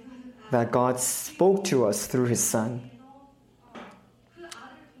that God spoke to us through his Son.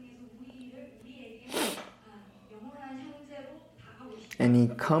 And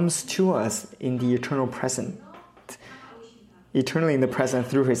he comes to us in the eternal present, eternally in the present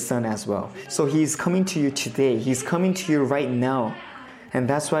through his Son as well. So he's coming to you today. He's coming to you right now. And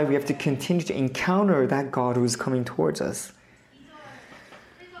that's why we have to continue to encounter that God who is coming towards us.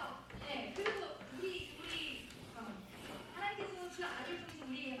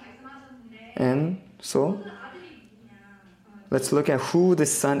 And so, let's look at who the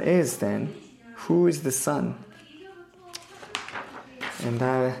Son is then. Who is the Son? And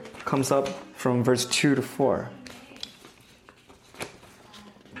that comes up from verse 2 to 4.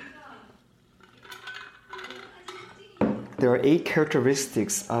 There are 8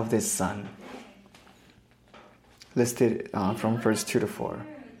 characteristics of this Son, listed from verse 2 to 4.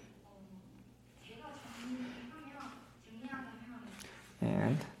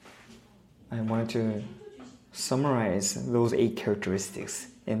 And I wanted to summarize those 8 characteristics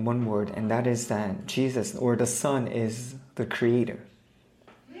in one word, and that is that Jesus, or the Son, is the Creator.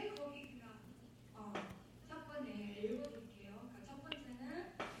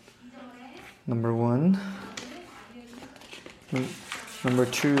 Number 1. Number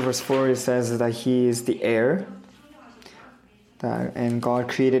 2, verse 4, it says that he is the heir, and God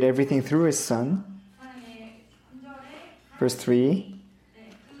created everything through his Son. Verse 3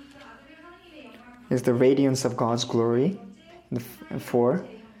 is the radiance of God's glory. And 4,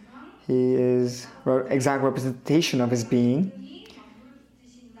 he is exact representation of his being,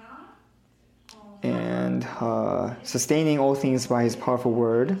 and sustaining all things by his powerful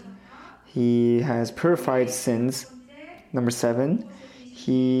word. He has purified sins. Number 7,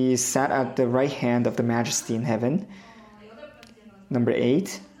 he sat at the right hand of the Majesty in heaven. Number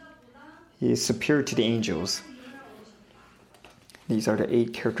 8, he is superior to the angels. These are the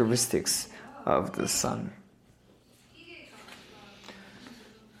 8 characteristics of the Son.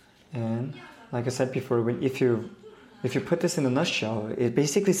 And like I said before, if you put this in a nutshell, it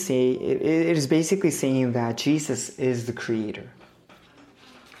is basically saying that Jesus is the Creator.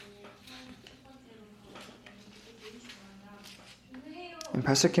 And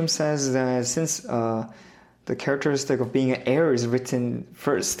Pastor Kim says that since the characteristic of being an heir is written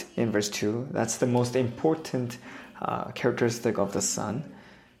first in verse 2, that's the most important characteristic of the Son.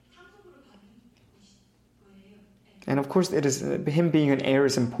 And of course, it is him being an heir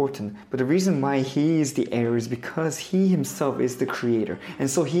is important. But the reason why he is the heir is because he himself is the Creator. And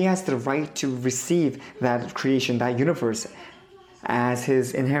so he has the right to receive that creation, that universe, as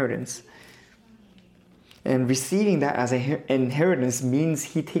his inheritance. And receiving that as an inheritance means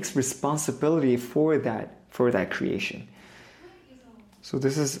he takes responsibility for that creation. So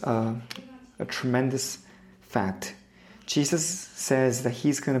this is a tremendous fact Jesus says that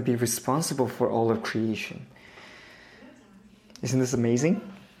he's going to be responsible for all of creation. Isn't this amazing?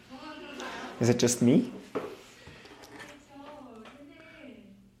 Is it just me?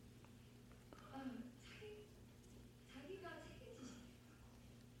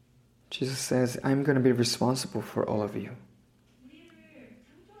 Jesus says, I'm going to be responsible for all of you.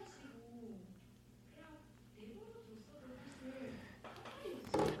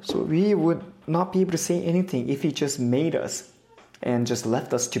 So we would not be able to say anything if he just made us and just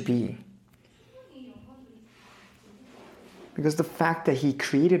left us to be. Because the fact that he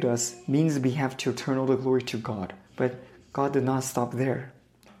created us means we have to turn all the glory to God. But God did not stop there.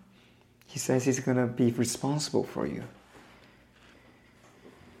 He says he's going to be responsible for you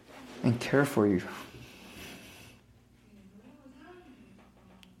and care for you.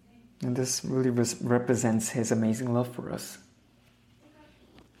 And this really represents his amazing love for us.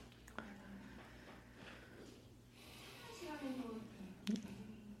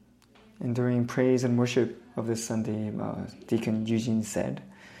 And during praise and worship of this Sunday, Deacon Eugene said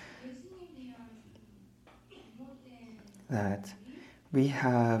that we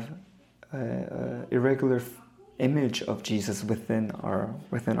have an irregular image of Jesus within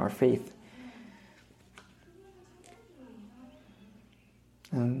our faith.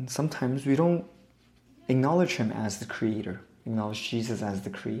 And sometimes we don't acknowledge him as the creator, acknowledge Jesus as the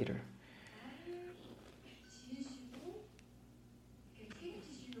creator.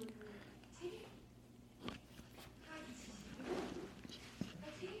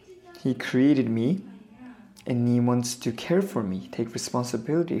 He created me, and he wants to care for me, take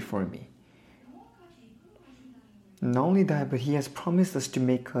responsibility for me. Not only that, but he has promised us to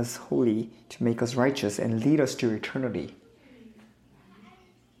make us holy, to make us righteous, and lead us to eternity.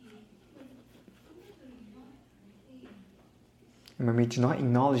 And when we do not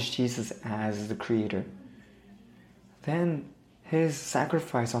acknowledge Jesus as the creator, then his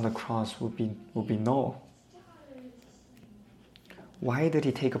sacrifice on the cross will be null. Why did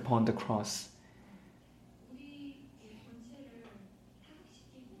he take upon the cross?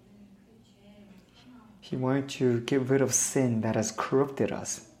 He wanted to get rid of sin that has corrupted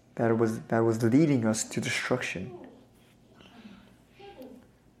us, that was leading us to destruction.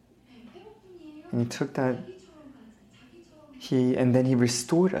 And he took that, and then he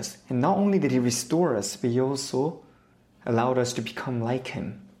restored us. And not only did he restore us, but he also allowed us to become like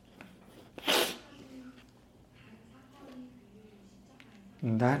him.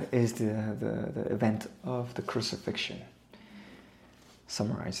 And that is the event of the crucifixion,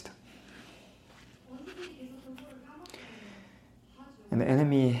 summarized. And the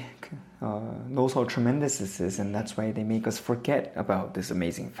enemy knows how tremendous this is, and that's why they make us forget about this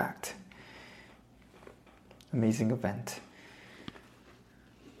amazing fact, amazing event.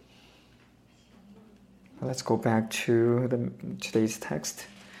 Let's go back to today's text.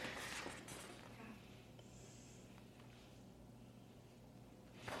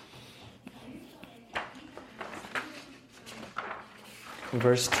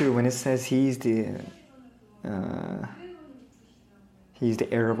 Verse 2, when it says he's the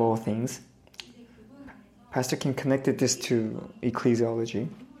heir of all things, Pastor Kim connected this to ecclesiology.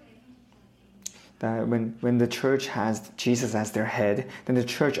 That when the church has Jesus as their head, then the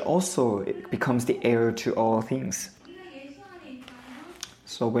church also becomes the heir to all things.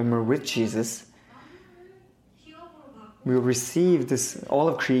 So when we're with Jesus, we will receive this all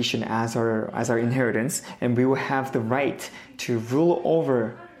of creation as our inheritance, and we will have the right to rule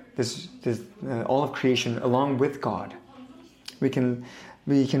over this all of creation along with God. We can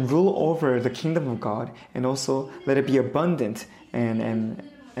rule over the kingdom of God and also let it be abundant and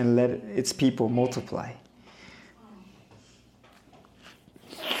let its people multiply.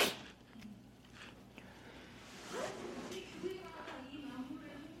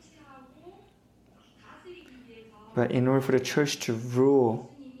 But in order for the church to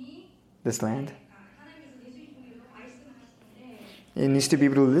rule this land, it needs to be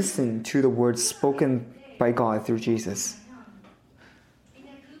able to listen to the words spoken by God through Jesus.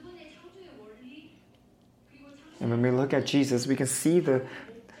 And when we look at Jesus, we can see the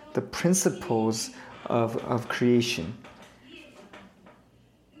principles of creation.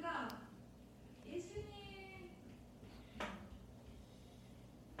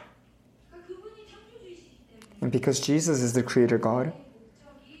 And because Jesus is the creator God,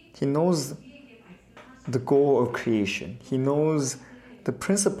 he knows the goal of creation. He knows the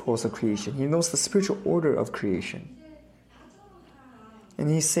principles of creation. He knows the spiritual order of creation.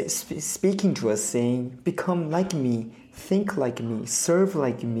 And he's speaking to us saying, become like me, think like me, serve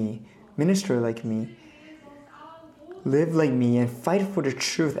like me, minister like me, live like me, and fight for the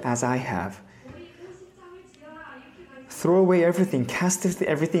truth as I have. throw away everything, cast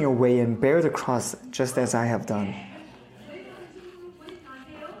everything away and bear the cross just as I have done.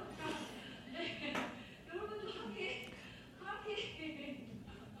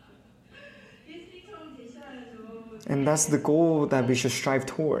 And that's the goal that we should strive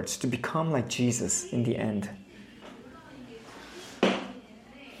towards, to become like Jesus in the end.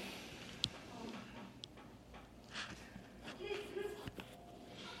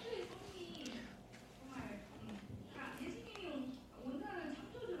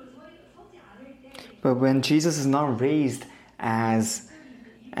 But when Jesus is not raised as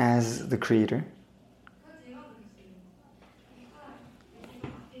the Creator,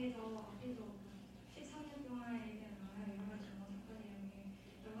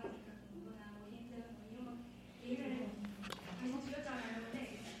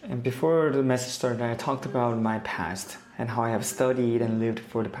 and before the message started, I talked about my past and how I have studied and lived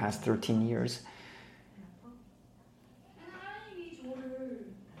for the past 13 years.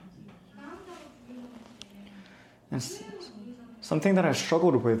 And something that I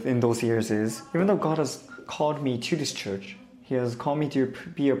struggled with in those years is, even though God has called me to this church, He has called me to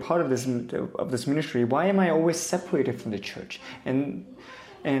be a part of this ministry, why am I always separated from the church? And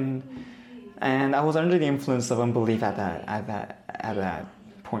I was under the influence of unbelief at that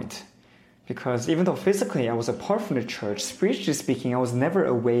point. Because even though physically I was apart from the church, spiritually speaking, I was never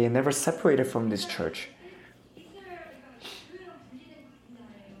away and never separated from this church.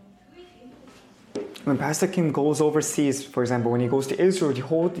 When Pastor Kim goes overseas, for example, when he goes to Israel to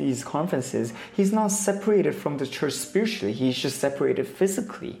hold these conferences, he's not separated from the church spiritually. He's just separated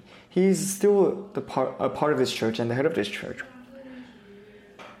physically. He's still a part of this church and the head of this church.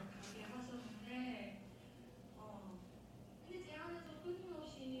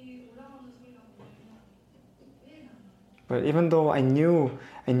 But even though I knew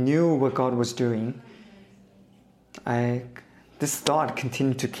what God was doing, this thought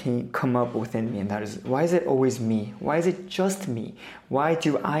continued to come up within me, and that is, why is it always me? Why is it just me? Why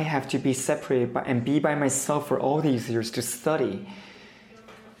do I have to be separated and be by myself for all these years to study?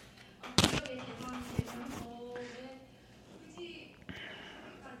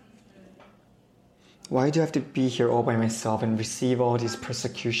 Why do I have to be here all by myself and receive all these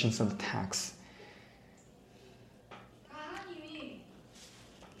persecutions and attacks?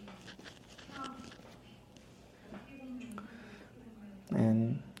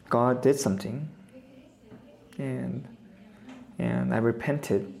 And God did something, and I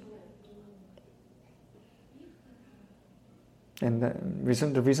repented. And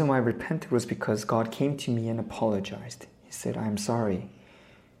the reason why I repented was because God came to me and apologized. He said, "I'm sorry."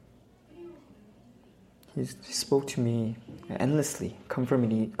 He spoke to me endlessly,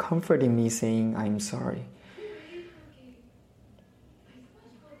 comforting me, saying, "I'm sorry."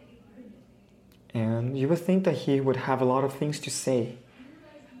 And you would think that he would have a lot of things to say.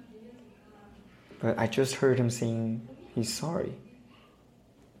 But I just heard him saying he's sorry.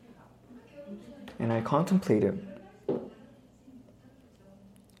 And I contemplated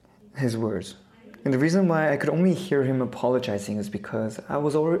his words. And the reason why I could only hear him apologizing is because I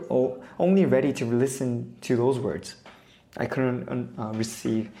was only ready to listen to those words. I couldn't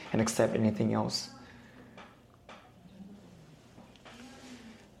receive and accept anything else.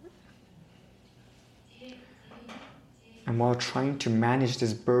 And while trying to manage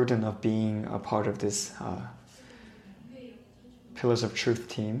this burden of being a part of this Pillars of Truth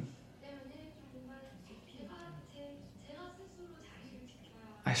team,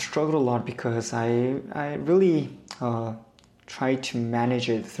 I struggled a lot because I really tried to manage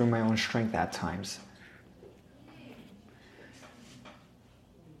it through my own strength at times.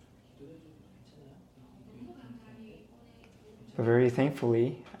 But very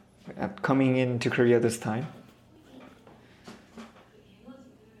thankfully, coming into Korea this time,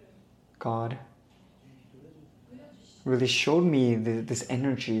 God really showed me this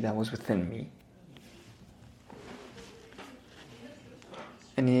energy that was within me.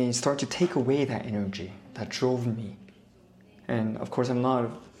 And He started to take away that energy that drove me. And of course, I'm not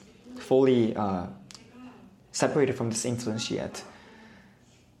fully separated from this influence yet.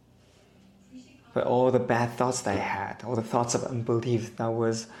 But all the bad thoughts that I had, all the thoughts of unbelief that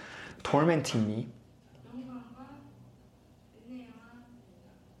was tormenting me,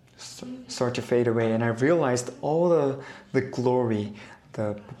 start to fade away, and I realized all the glory,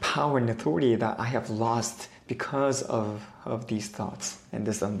 the power and authority that I have lost because of these thoughts and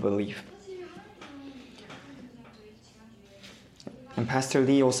this unbelief. And Pastor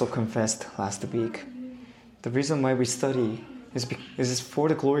Lee also confessed last week, the reason why we study is for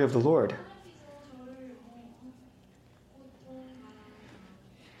the glory of the Lord.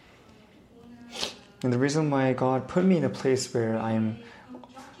 And the reason why God put me in a place where I'm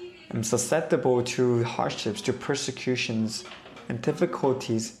susceptible to hardships, to persecutions and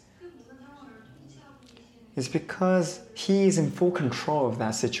difficulties is because He is in full control of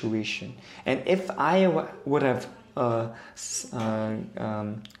that situation. And if I would have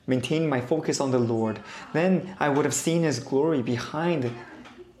maintained my focus on the Lord, then I would have seen His glory behind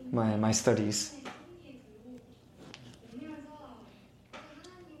my studies.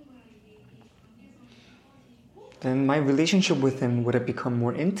 Then my relationship with Him would have become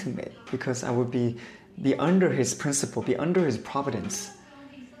more intimate because I would be under His principle, be under His providence.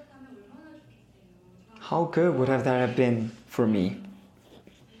 How good would that have been for me?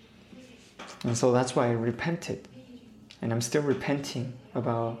 And so that's why I repented. And I'm still repenting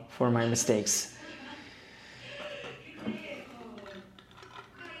for my mistakes.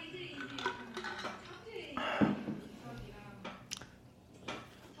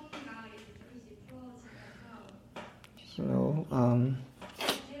 So,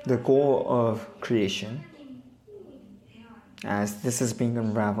 the goal of creation, as this is being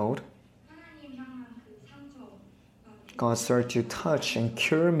unraveled, God started to touch and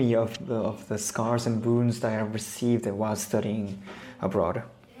cure me of the scars and wounds that I received while studying abroad.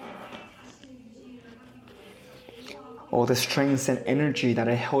 All the strengths and energy that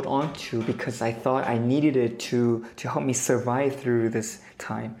I held on to because I thought I needed it to help me survive through this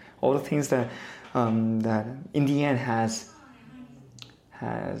time. All the things that in the end has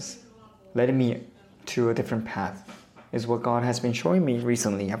led me to a different path is what God has been showing me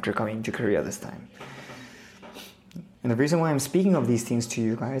recently after coming to Korea this time. And the reason why I'm speaking of these things to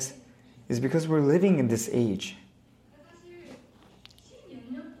you guys is because we're living in this age.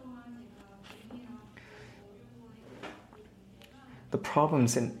 The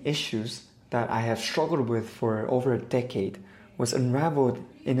problems and issues that I have struggled with for over a decade was unraveled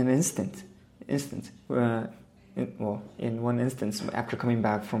in an instant. In one instance after coming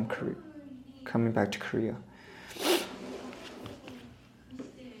back to Korea.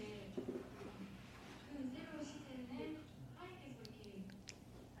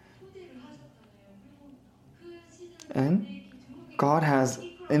 And God has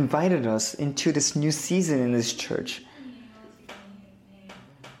invited us into this new season in this church.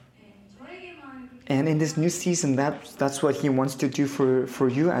 And in this new season, that's what He wants to do for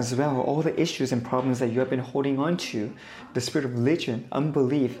you as well. All the issues and problems that you have been holding on to, the spirit of religion,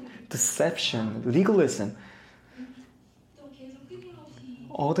 unbelief, deception, legalism,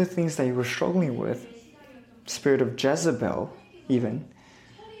 all the things that you were struggling with, spirit of Jezebel even,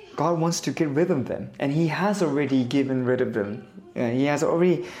 God wants to get rid of them, and He has already given rid of them. He has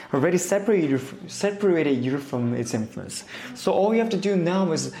already separated you from its influence. So all you have to do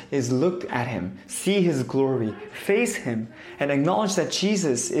now is look at Him, see His glory, face Him, and acknowledge that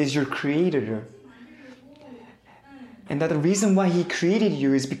Jesus is your Creator. And that the reason why He created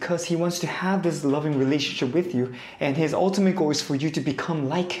you is because He wants to have this loving relationship with you, and His ultimate goal is for you to become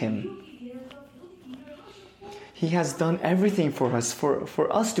like Him. He has done everything for us,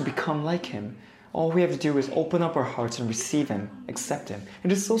 for us to become like Him. All we have to do is open up our hearts and receive Him, accept Him.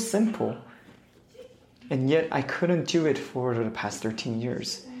 It is so simple. And yet I couldn't do it for the past 13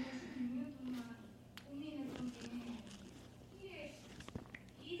 years.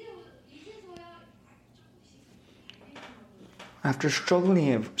 After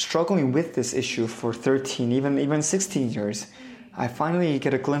struggling with this issue for 13, even 16 years, I finally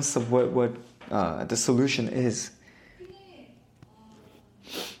get a glimpse of what the solution is.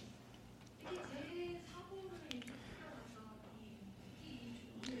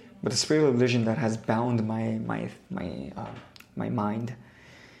 But the spirit of religion that has bound my mind.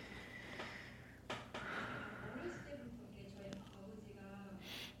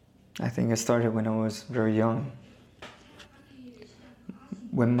 I think it started when I was very young.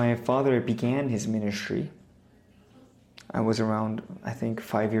 When my father began his ministry, I was around, I think,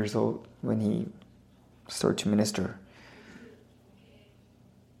 5 years old when he started to minister.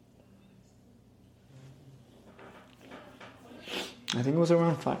 I think it was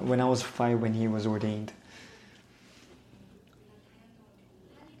around when I was 5 when he was ordained.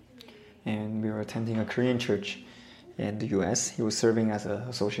 And we were attending a Korean church in the US. He was serving as an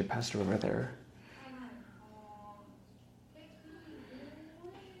associate pastor over there.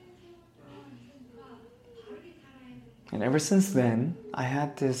 And ever since then, I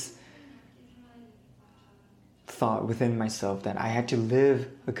had this thought within myself that I had to live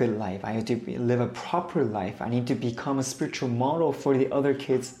a good life. I had to live a proper life. I need to become a spiritual model for the other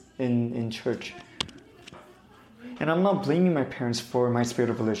kids in church. And I'm not blaming my parents for my spirit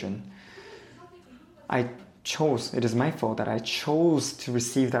of religion. It is my fault that I chose to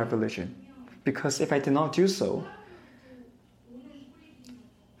receive that religion. Because if I did not do so,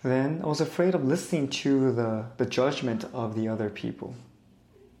 then I was afraid of listening to the judgment of the other people.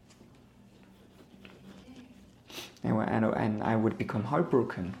 And I would become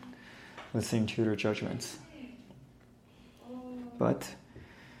heartbroken listening to their judgments. But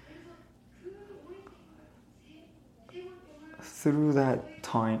through that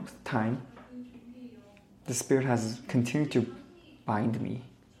time, the Spirit has continued to bind me.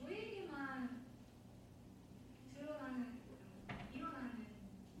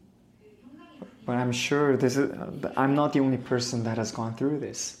 But I'm sure I'm not the only person that has gone through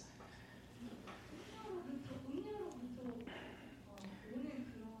this.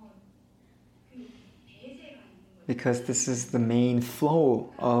 Because this is the main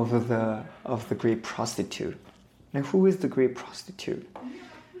flow of the great prostitute. And who is the great prostitute?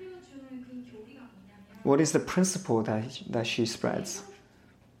 What is the principle that she spreads?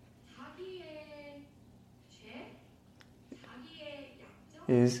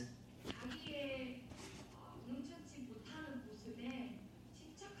 Is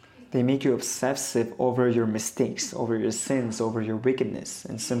they make you obsessive over your mistakes, over your sins, over your wickedness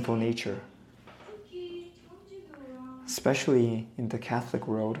and sinful nature. Especially in the Catholic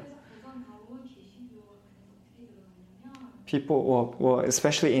world. People, well,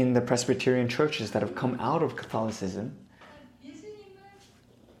 especially in the Presbyterian churches that have come out of Catholicism,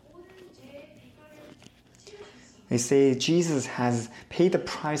 they say Jesus has paid the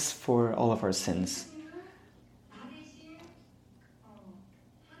price for all of our sins.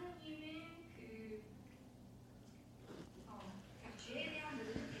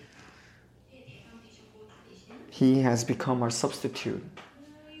 He has become our substitute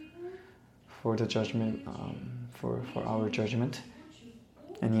for the judgment, for our judgment.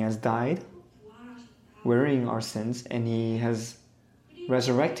 And He has died, wearing our sins, and He has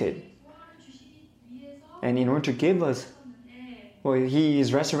resurrected. And in order to give us, He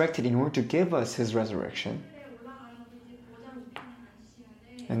is resurrected in order to give us His resurrection.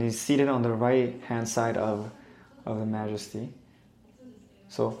 And He's seated on the right hand side of the Majesty.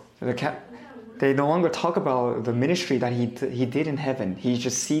 So they no longer talk about the ministry that he did in heaven. He's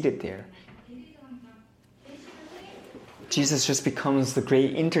just seated there. Jesus just becomes the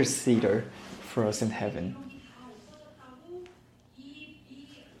great interceder for us in heaven.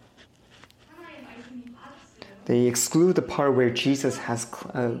 They exclude the part where Jesus has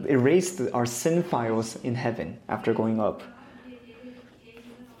erased our sin files in heaven after going up.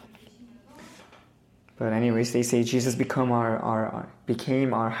 But anyways, they say Jesus became our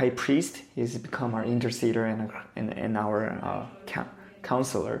high priest. He's become our interceder and our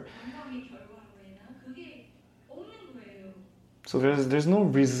counselor. So there's no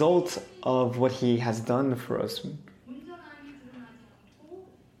result of what He has done for us.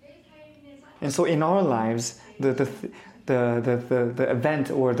 And so in our lives, the event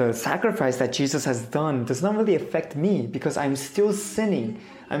or the sacrifice that Jesus has done does not really affect me because I'm still sinning.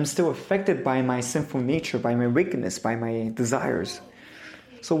 I'm still affected by my sinful nature, by my wickedness, by my desires.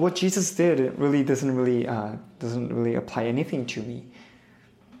 So what Jesus did really doesn't really apply anything to me.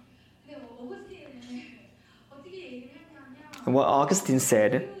 And what Augustine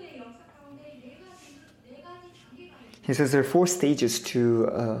said, he says there are 4 stages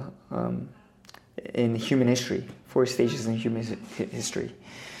in human history. 4 stages in human history.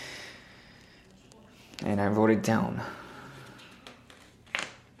 And I wrote it down.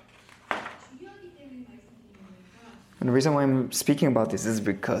 And the reason why I'm speaking about this is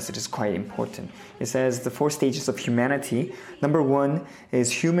because it is quite important. It says the 4 stages of humanity. Number 1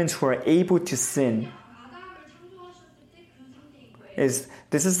 is humans who are able to sin.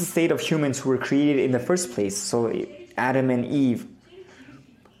 This is the state of humans who were created in the first place. So Adam and Eve,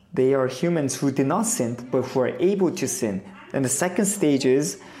 they are humans who did not sin, but who are able to sin. And the second stage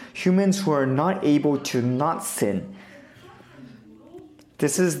is humans who are not able to not sin.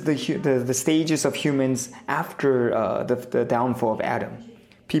 This is the stages of humans after the downfall of Adam.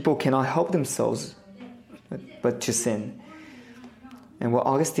 People cannot help themselves but to sin. And what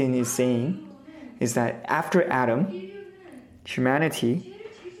Augustine is saying is that after Adam, humanity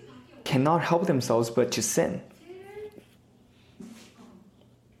cannot help themselves but to sin.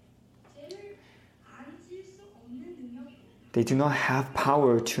 They do not have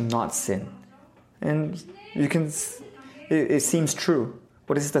power to not sin. And it seems true.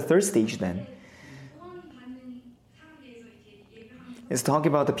 What is the third stage then? It's talking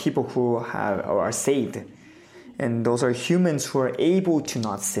about the people who are saved. And those are humans who are able to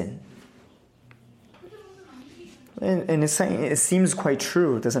not sin. And it seems quite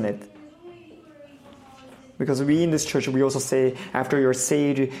true, doesn't it? Because we in this church, we also say after you're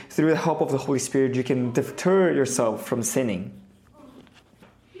saved, through the help of the Holy Spirit, you can deter yourself from sinning.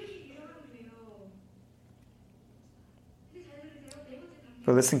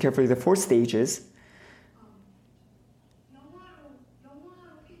 But listen carefully, the fourth stage is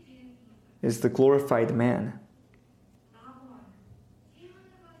the glorified man.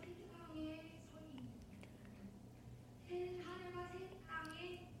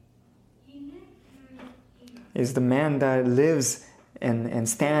 Is the man that lives and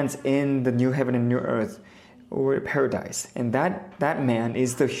stands in the new heaven and new earth, or paradise. And that man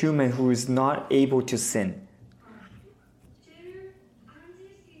is the human who is not able to sin.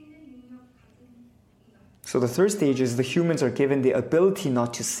 So the third stage is the humans are given the ability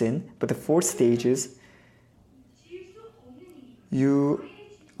not to sin, but the fourth stage is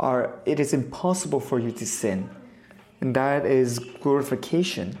it is impossible for you to sin. And that is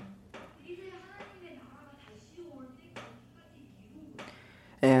glorification.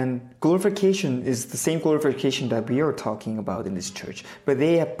 And glorification is the same glorification that we are talking about in this church. But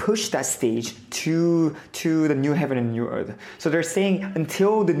they have pushed that stage to the new heaven and new earth. So they're saying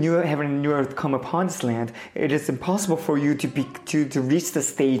until the new heaven and new earth come upon this land, it is impossible for you to reach the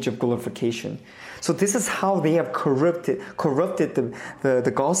stage of glorification. So this is how they have corrupted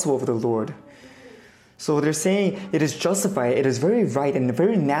the gospel of the Lord. So they're saying it is justified, it is very right and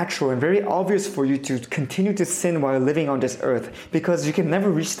very natural and very obvious for you to continue to sin while living on this earth, because you can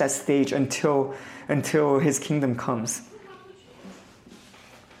never reach that stage until His kingdom comes.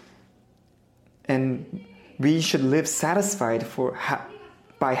 And we should live satisfied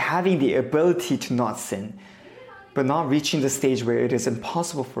by having the ability to not sin, but not reaching the stage where it is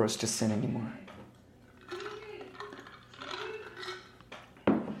impossible for us to sin anymore.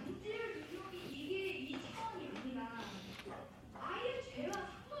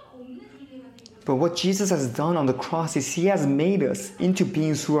 But what Jesus has done on the cross is He has made us into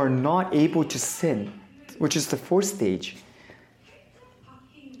beings who are not able to sin, which is the fourth stage.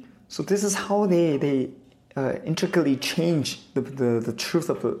 So this is how they intricately change the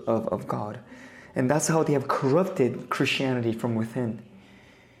truth of God. And that's how they have corrupted Christianity from within.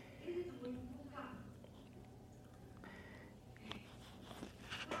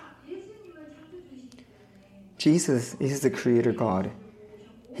 Jesus is the Creator God.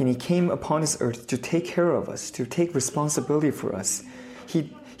 And He came upon this earth to take care of us, to take responsibility for us.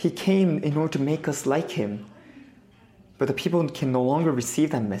 He came in order to make us like Him. But the people can no longer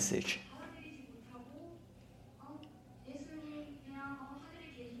receive that message.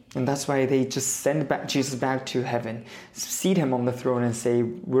 And that's why they just send Jesus back to heaven, seat Him on the throne and say,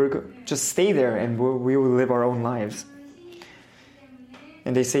 just stay there and we will live our own lives.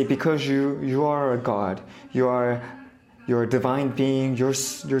 And they say, because you are a God, you're a divine being, you're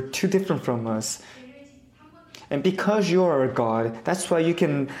too different from us. And because you are a God, that's why you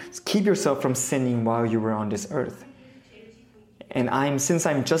can keep yourself from sinning while you were on this earth. And since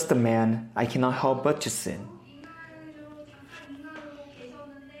I'm just a man, I cannot help but to sin.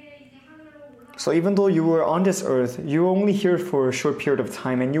 So even though you were on this earth, you were only here for a short period of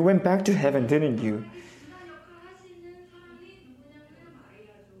time and you went back to heaven, didn't you?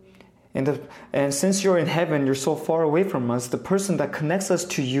 And since you're in heaven, you're so far away from us, the person that connects us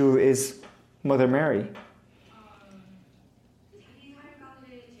to you is Mother Mary.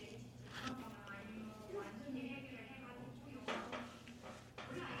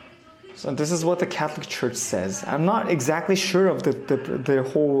 So this is what the Catholic Church says. I'm not exactly sure of their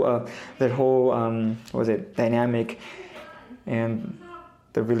whole dynamic and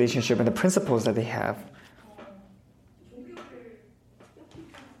the relationship and the principles that they have.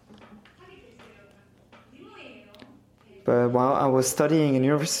 But while I was studying in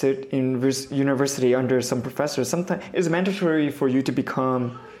university under some professors, sometimes it's mandatory for you to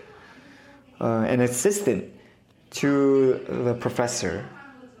become an assistant to the professor.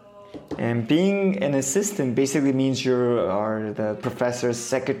 And being an assistant basically means you are the professor's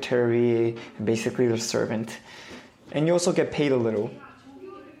secretary, basically the servant. And you also get paid a little.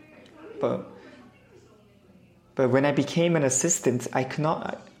 But when I became an assistant, I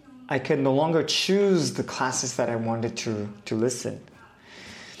could no longer choose the classes that I wanted to listen.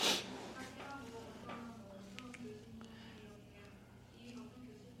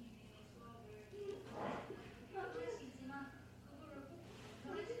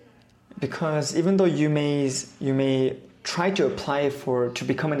 Because even though you may try to apply to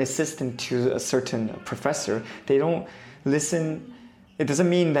become an assistant to a certain professor, they don't listen. It doesn't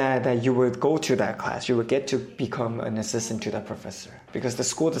mean that you would go to that class. You would get to become an assistant to that professor because the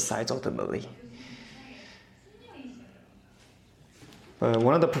school decides ultimately.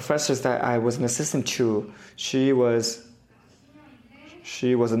 One of the professors that I was an assistant to, she was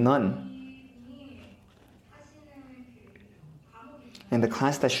a nun. And the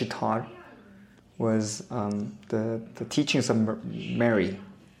class that she taught was the teachings of Mary.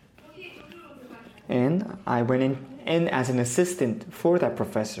 And I went in as an assistant for that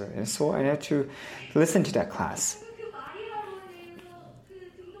professor. And so I had to listen to that class.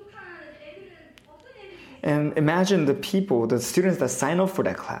 And imagine the students that sign up for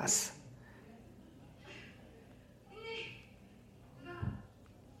that class.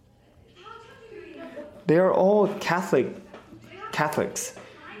 They are all Catholics.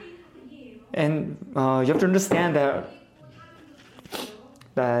 And you have to understand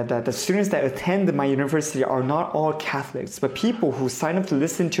that the students that attend my university are not all Catholics, but people who sign up to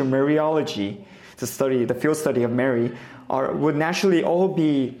listen to Mariology, to study the field study of Mary, would naturally all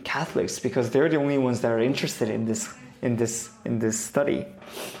be Catholics because they're the only ones that are interested in this study.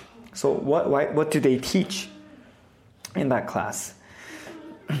 So what do they teach in that class?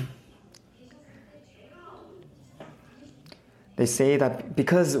 They say that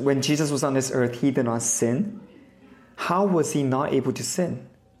because when Jesus was on this earth, he did not sin. How was he not able to sin?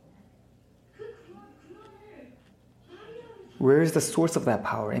 Where is the source of that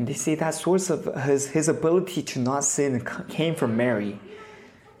power? And they say that source of his ability to not sin came from Mary.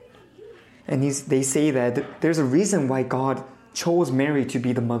 And they say that there's a reason why God chose Mary to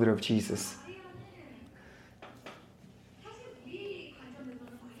be the mother of Jesus.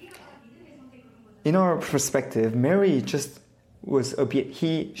 In our perspective, Mary just was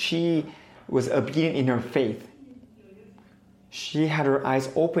she was obedient in her faith. She had her eyes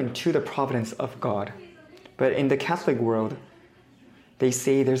open to the providence of God. But in the Catholic world, they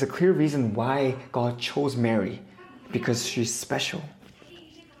say there's a clear reason why God chose Mary, because she's special.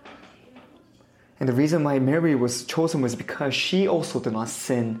 And the reason why Mary was chosen was because she also did not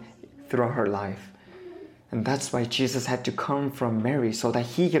sin throughout her life. And that's why Jesus had to come from Mary, so that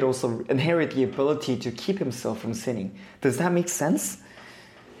he could also inherit the ability to keep himself from sinning. Does that make sense?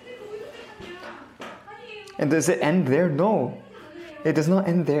 And does it end there? No, it does not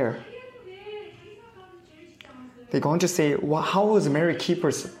end there. They're going to say, well, how was Mary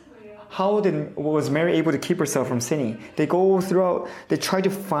able to keep herself from sinning? They go throughout, they try to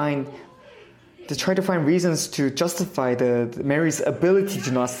find reasons to justify Mary's ability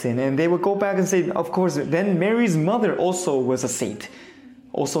to not sin. And they would go back and say, of course, then Mary's mother also was a saint,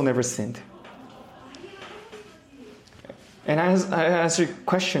 also never sinned. And I actually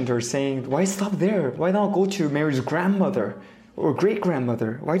questioned her, saying, why stop there? Why not go to Mary's grandmother or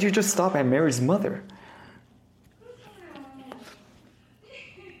great-grandmother? Why did you just stop at Mary's mother?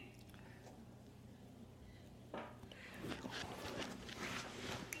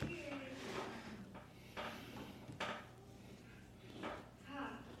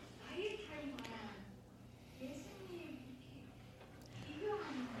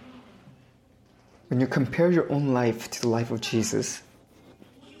 When you compare your own life to the life of Jesus,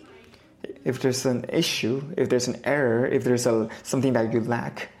 if there's an issue, if there's an error, if there's something that you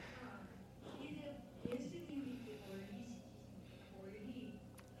lack,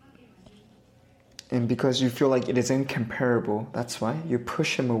 and because you feel like it is incomparable, that's why you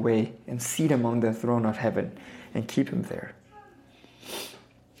push him away and seat him on the throne of heaven and keep him there.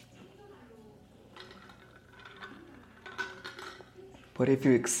 But if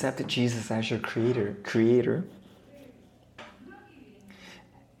you accept Jesus as your creator,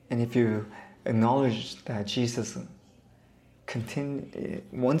 and if you acknowledge that Jesus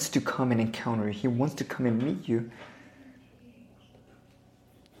wants to come and encounter you, he wants to come and meet you,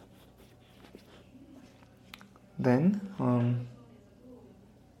 then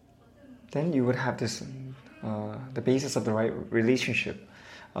you would have this the basis of the right relationship,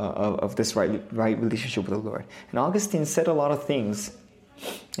 of this right relationship with the Lord. And Augustine said a lot of things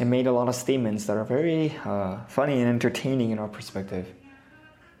and made a lot of statements that are very funny and entertaining in our perspective.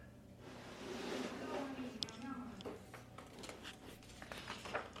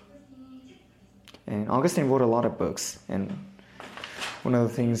 And Augustine wrote a lot of books, and one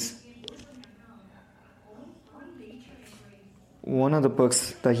of the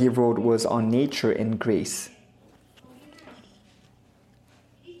books that he wrote was on nature and grace.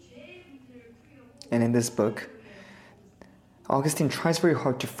 And in this book, Augustine tries very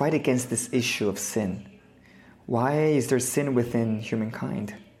hard to fight against this issue of sin. Why is there sin within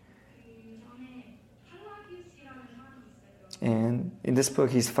humankind? And in this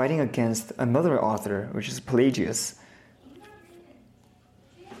book, he's fighting against another author, which is Pelagius.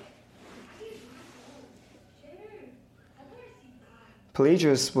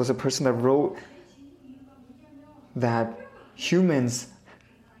 Pelagius was a person that wrote that humans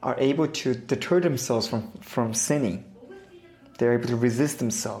are able to deter themselves from sinning. They're able to resist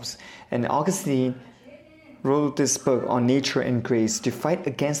themselves. And Augustine wrote this book on nature and grace to fight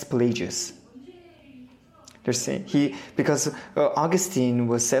against Pelagius. They're saying because Augustine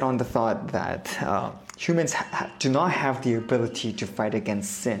was set on the thought that humans do not have the ability to fight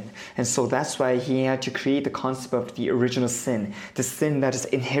against sin. And so that's why he had to create the concept of the original sin, the sin that is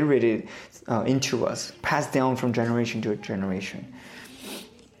inherited into us, passed down from generation to generation.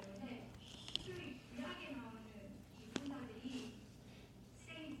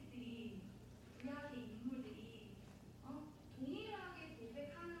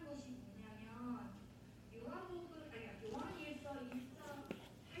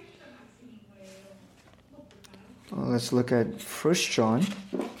 Let's look at 1 John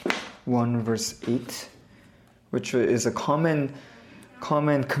 1 verse 8, which is a common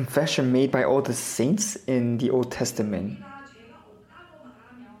confession made by all the saints in the Old Testament.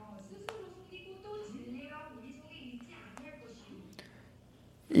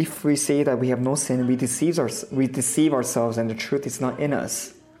 If we say that we have no sin, we deceive ourselves and the truth is not in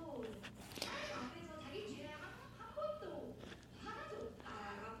us.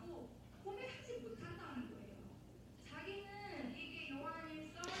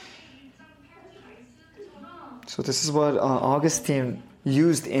 So this is what Augustine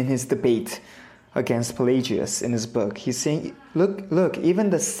used in his debate against Pelagius in his book. He's saying, look, even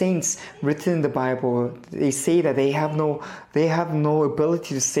the saints written in the Bible, they say that they have no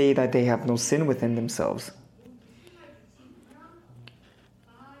ability to say that they have no sin within themselves.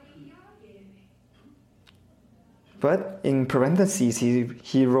 But in parentheses,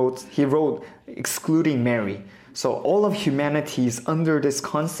 he wrote excluding Mary. So all of humanity is under this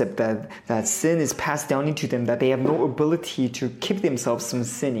concept that sin is passed down into them, that they have no ability to keep themselves from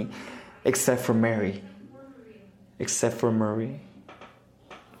sinning, except for Mary. Except for Mary.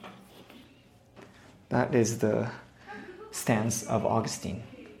 That is the stance of Augustine.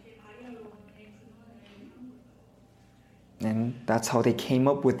 And that's how they came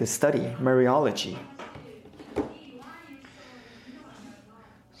up with the study, Mariology.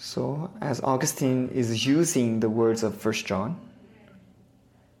 So, as Augustine is using the words of 1 John,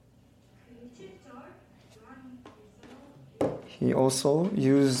 he also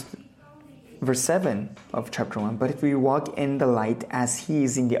used verse 7 of chapter 1. But if we walk in the light as he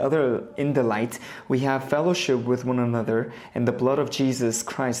is in the light, we have fellowship with one another, and the blood of Jesus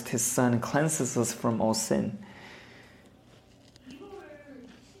Christ, his Son, cleanses us from all sin.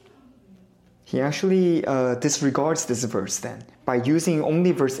 He actually disregards this verse then by using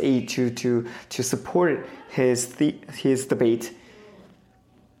only verse 8 to support his debate.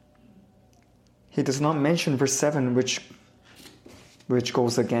 He does not mention verse 7, which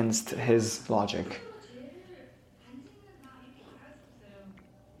goes against his logic.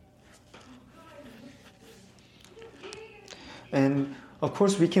 And of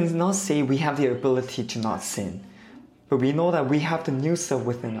course, we cannot say we have the ability to not sin. But we know that we have the new self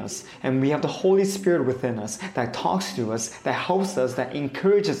within us, and we have the Holy Spirit within us that talks to us, that helps us, that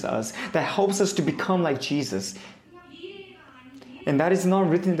encourages us, that helps us to become like Jesus. And that is not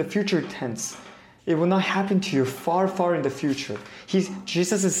written in the future tense. It will not happen to you far, far in the future.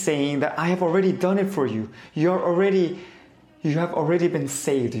 Jesus is saying that I have already done it for you. You have already been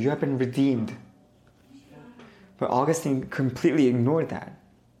saved. You have been redeemed. But Augustine completely ignored that.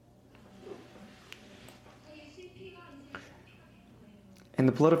 And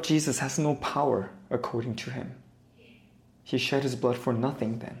the blood of Jesus has no power according to him. He shed his blood for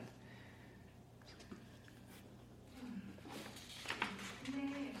nothing then.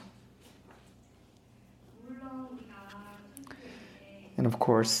 And of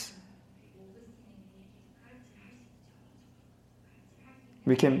course,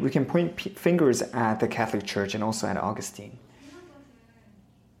 we can point fingers at the Catholic Church and also at Augustine.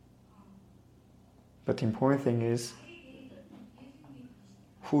 But the important thing is,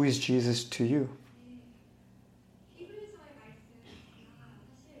 who is Jesus to you?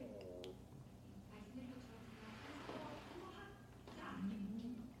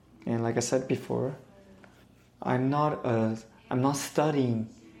 And like I said before, I'm not studying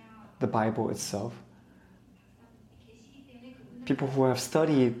the Bible itself. People who have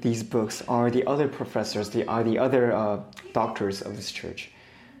studied these books are the other professors, the other doctors of this church.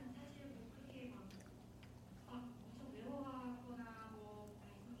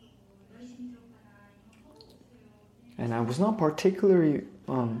 And I was not particularly,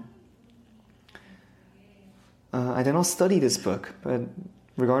 I did not study this book, but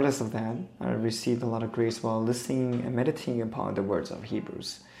regardless of that, I received a lot of grace while listening and meditating upon the words of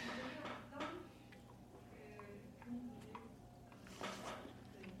Hebrews.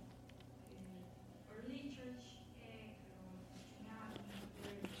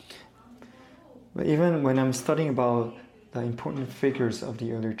 But even when I'm studying about the important figures of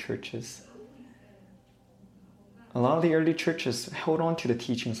the early churches, a lot of the early churches held on to the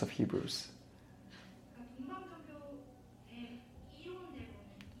teachings of Hebrews.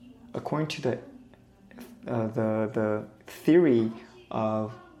 According to the theory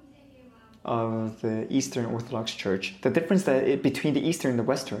of the Eastern Orthodox Church, the difference between the Eastern and the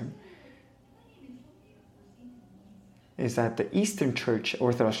Western is that the Eastern Church,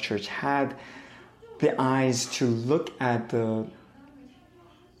 Orthodox Church, had the eyes to look at the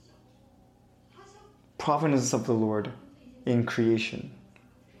providence of the Lord in creation.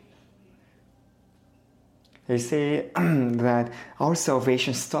 They say that our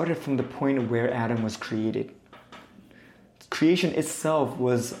salvation started from the point where Adam was created. Creation itself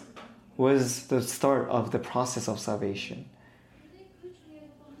was the start of the process of salvation.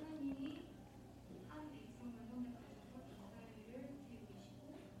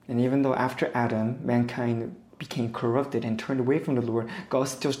 And even though after Adam, mankind became corrupted and turned away from the Lord, God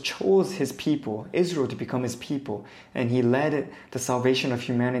still chose His people, Israel, to become His people. And He led the salvation of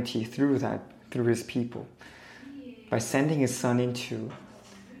humanity through His people, by sending His Son into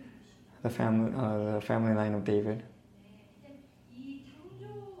the family line of David.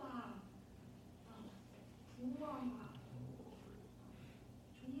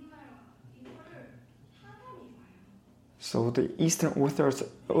 So the Eastern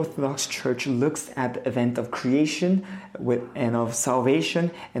Orthodox Church looks at the event of creation and of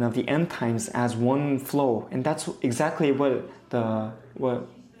salvation and of the end times as one flow, and that's exactly the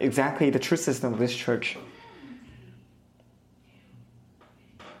true system of this church.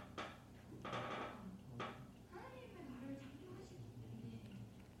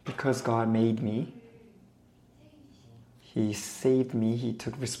 Because God made me, He saved me, He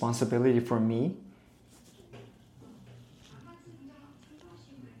took responsibility for me.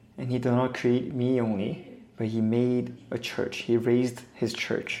 And He did not create me only, but He made a church. He raised His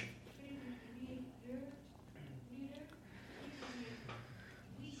church.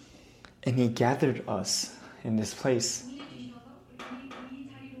 And He gathered us in this place.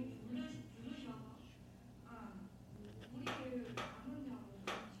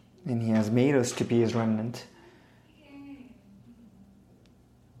 And He has made us to be His remnant.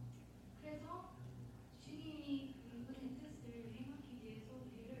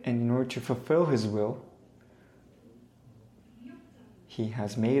 And in order to fulfill His will, He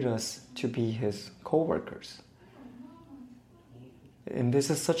has made us to be His co-workers. And this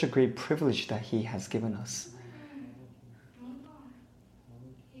is such a great privilege that He has given us.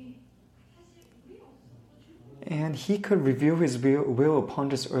 And He could reveal His will upon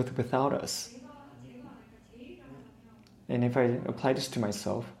this earth without us. And if I apply this to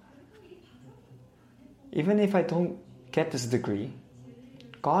myself, even if I don't get this degree,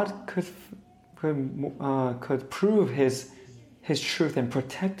 God could prove His truth and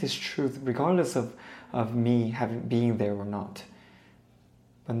protect His truth regardless of me being there or not.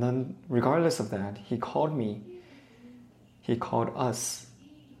 But then, regardless of that, He called me, He called us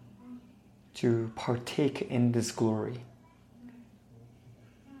to partake in this glory.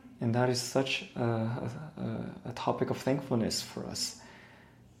 And that is such a topic of thankfulness for us.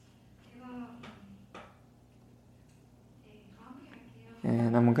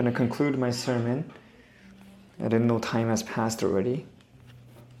 And I'm going to conclude my sermon. I didn't know time has passed already.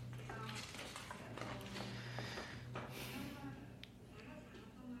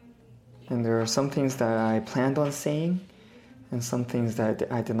 And there are some things that I planned on saying and some things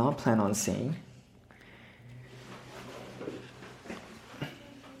that I did not plan on saying.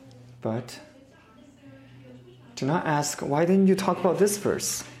 But do not ask, why didn't you talk about this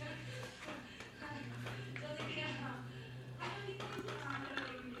verse?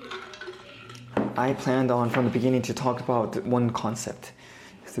 I planned on from the beginning to talk about one concept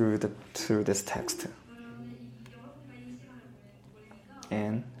through this text.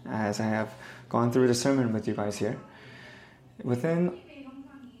 And as I have gone through the sermon with you guys here,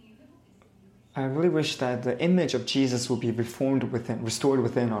 I really wish that the image of Jesus will be restored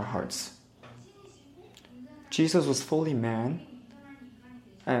within our hearts. Jesus was fully man,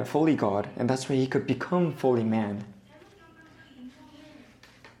 fully God, and that's why He could become fully man.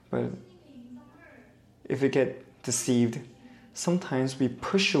 But if we get deceived, sometimes we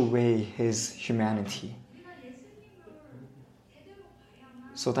push away His humanity.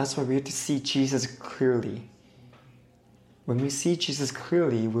 So that's why we have to see Jesus clearly. When we see Jesus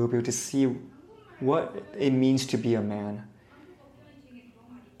clearly, we'll be able to see what it means to be a man.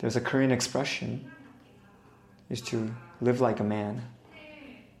 There's a Korean expression, is to live like a man.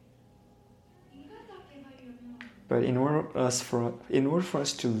 But in order for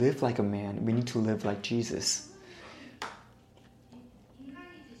us to live like a man, we need to live like Jesus.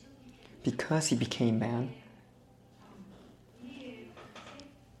 Because he became man,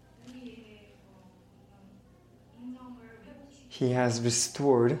 he has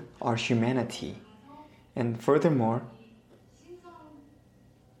restored our humanity. And furthermore,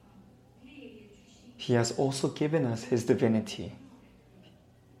 he has also given us his divinity.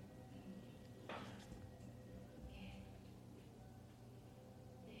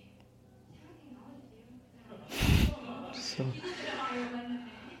 So,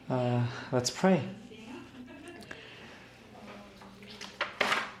 let's pray.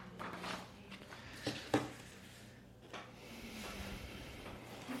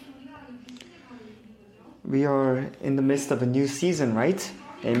 We are in the midst of a new season, right?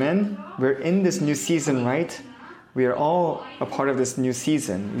 Amen? We're in this new season, right? We are all a part of this new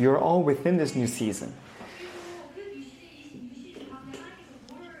season. You're all within this new season.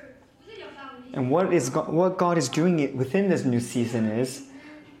 And what God is doing within this new season is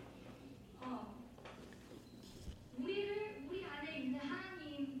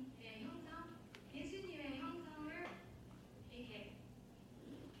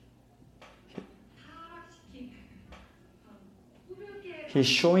He's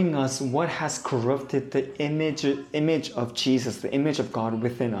showing us what has corrupted the image of Jesus, the image of God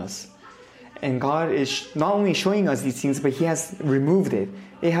within us. And God is not only showing us these things, but He has removed it.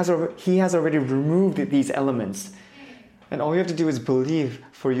 He has already removed these elements. And all you have to do is believe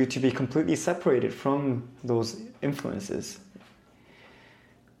for you to be completely separated from those influences.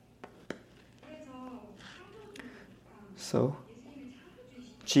 So,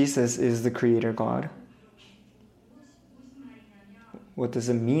 Jesus is the Creator God. What does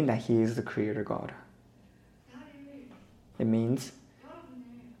it mean that He is the Creator God? It means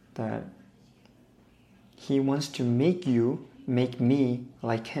that He wants to make me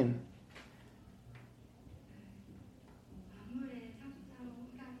like Him.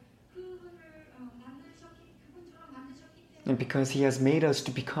 And because He has made us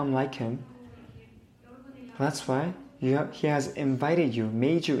to become like Him, that's why He has invited you,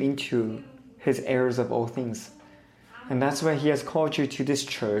 made you into His heirs of all things. And that's why He has called you to this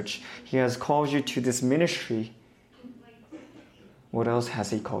church. He has called you to this ministry. What else has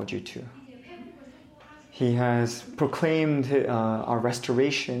He called you to? He has proclaimed our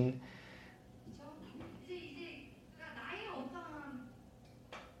restoration.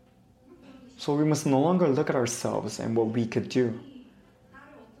 So we must no longer look at ourselves and what we could do,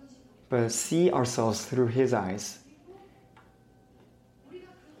 but see ourselves through His eyes.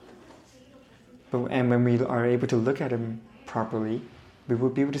 And when we are able to look at Him properly, we will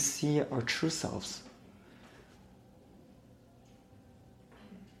be able to see our true selves.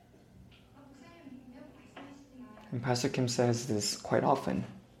 And Pastor Kim says this quite often.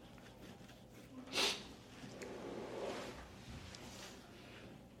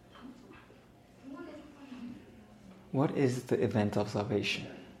 What is the event of salvation?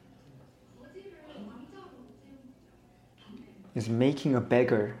 It's making a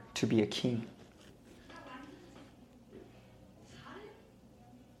beggar to be a king.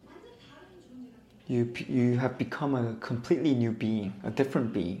 You have become a completely new being, a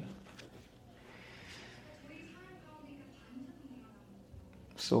different being.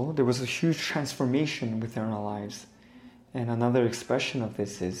 So there was a huge transformation within our lives. And another expression of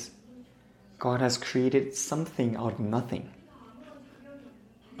this is God has created something out of nothing.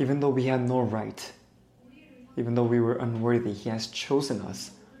 Even though we had no right, even though we were unworthy, He has chosen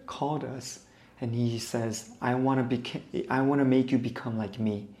us, called us, and He says, I want to make you become like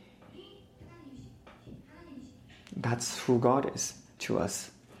me. That's who God is to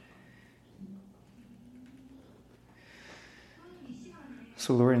us.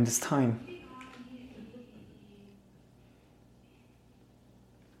 So Lord, in this time,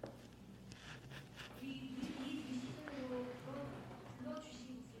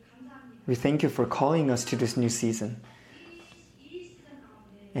 we thank You for calling us to this new season.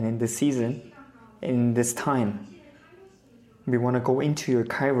 And in this season, in this time, we want to go into Your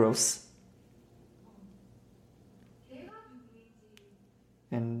Kairos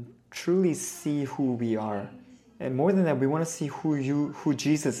and truly see who we are. And more than that, we want to see who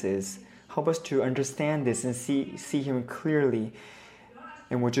Jesus is. Help us to understand this and see Him clearly.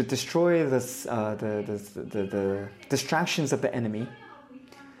 And would You destroy the distractions of the enemy.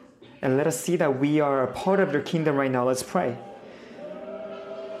 And let us see that we are a part of Your kingdom right now. Let's pray.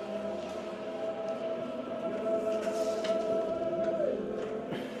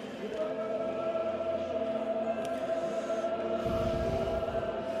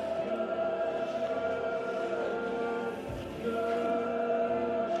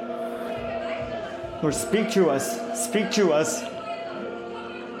 Lord, speak to us. Speak to us.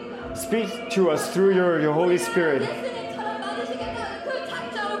 Speak to us through your Holy Spirit.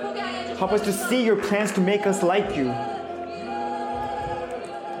 Help us to see your plans to make us like you.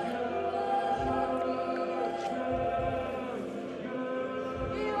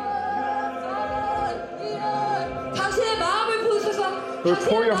 Lord,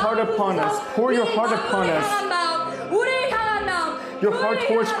 pour your heart upon us. Pour your heart upon us. Your heart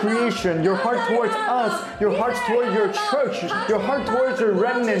towards creation. Your heart towards us. Your heart towards your church. Your heart towards your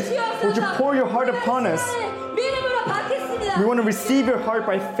remnant. Would you pour your heart upon us? We want to receive your heart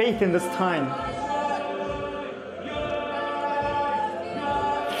by faith in this time.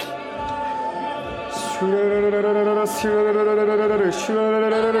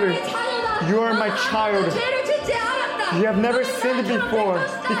 You are my child. You have never sinned before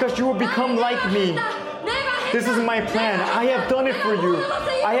because you will become like me. This is my plan. I have done it for you.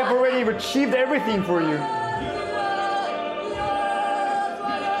 I have already achieved everything for you.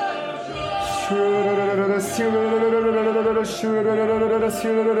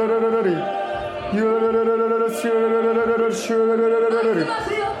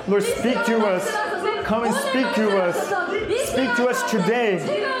 Lord, speak to us. Come and speak to us. Speak to us today.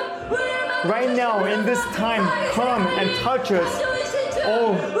 Right now, in this time, come and touch us.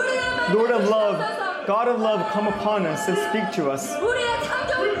 Oh, Lord of love, God of love, come upon us and speak to us.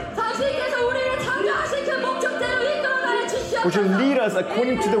 Would you lead us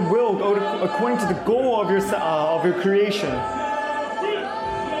according to the will, or according to the goal of your creation?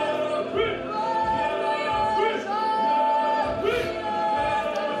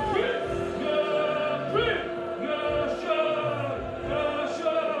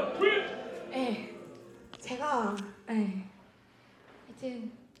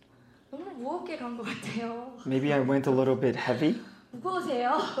 Maybe I went a little bit heavy.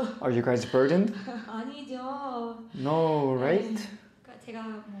 무거우세요? Are you guys burdened? 아니죠. No, right? 그러니까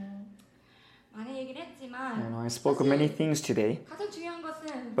제가 많이 얘기를 했지만 I spoke of many things today. 가장 중요한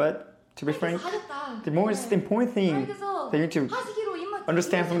것은 But to be frank, the most important thing that you need to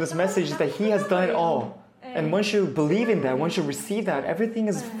understand from this message is that He has done it all. And once you believe in that, once you receive that, everything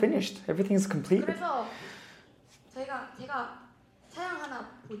is finished. Everything is completed. 그래서 제가 찬양 하나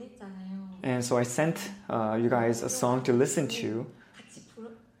보냈잖아요. And so I sent you guys a song to listen to,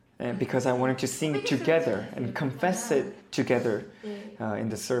 and because I wanted to sing it together and confess it together in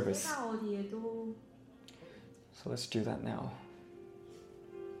the service. So let's do that now.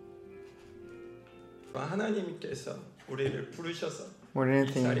 하나님께서 우리를 부르셔서 More than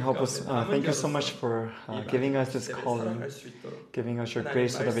anything, help us. Thank you so much for giving us this calling, giving us your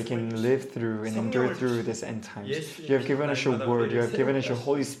grace so that we can live through and endure through this end times. You have given us your word, you have given us your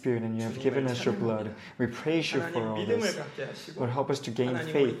Holy Spirit, and you have given us your blood. We praise you for all this. Lord, help us to gain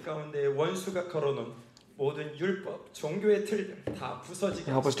faith.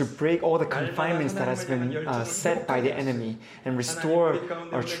 Help us to break all the confinements that has been set by the enemy and restore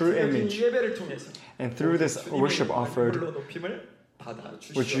our true image. And through this worship offered,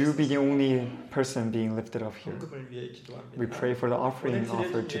 would you be the only person being lifted up here? We pray for the offering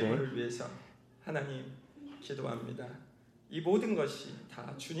offered today.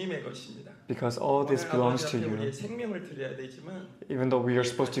 Because all this belongs to you. Even though we are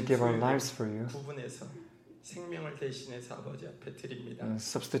supposed to give our lives for you,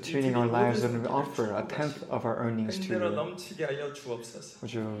 substituting our lives and we offer a tenth of our earnings to you.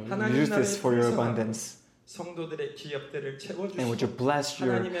 Would you use this for your abundance? And would you bless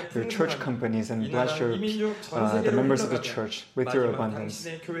your church companies and bless the members of the church with your abundance?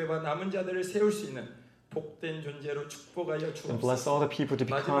 And bless all the people to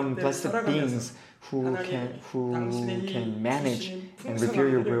become blessed beings who can manage and reveal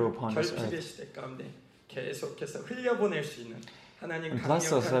your will upon this earth. And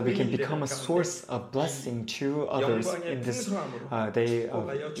bless us that we can become a source of blessing to others in this day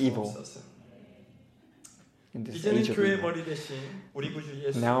of evil. In this age of evil.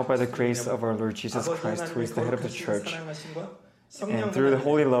 Now by the grace of our Lord Jesus Christ, who is the head of the church, and through the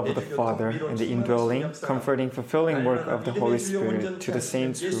holy love of the Father and the indwelling, comforting, fulfilling work of the Holy Spirit, to the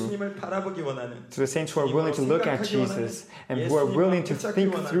saints who are willing to look at Jesus and who are willing to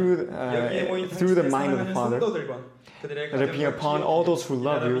think through the mind of the Father, let it be upon all those who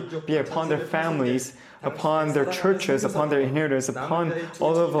love you, be upon their families, upon their churches, upon their inheritors, upon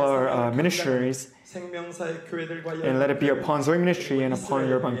all of our ministries, and let it be upon Zoe Ministry and upon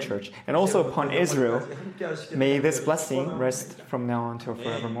your Bang Church, and also upon Israel. May this blessing rest from now on till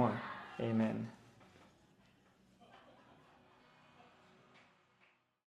forevermore. Amen.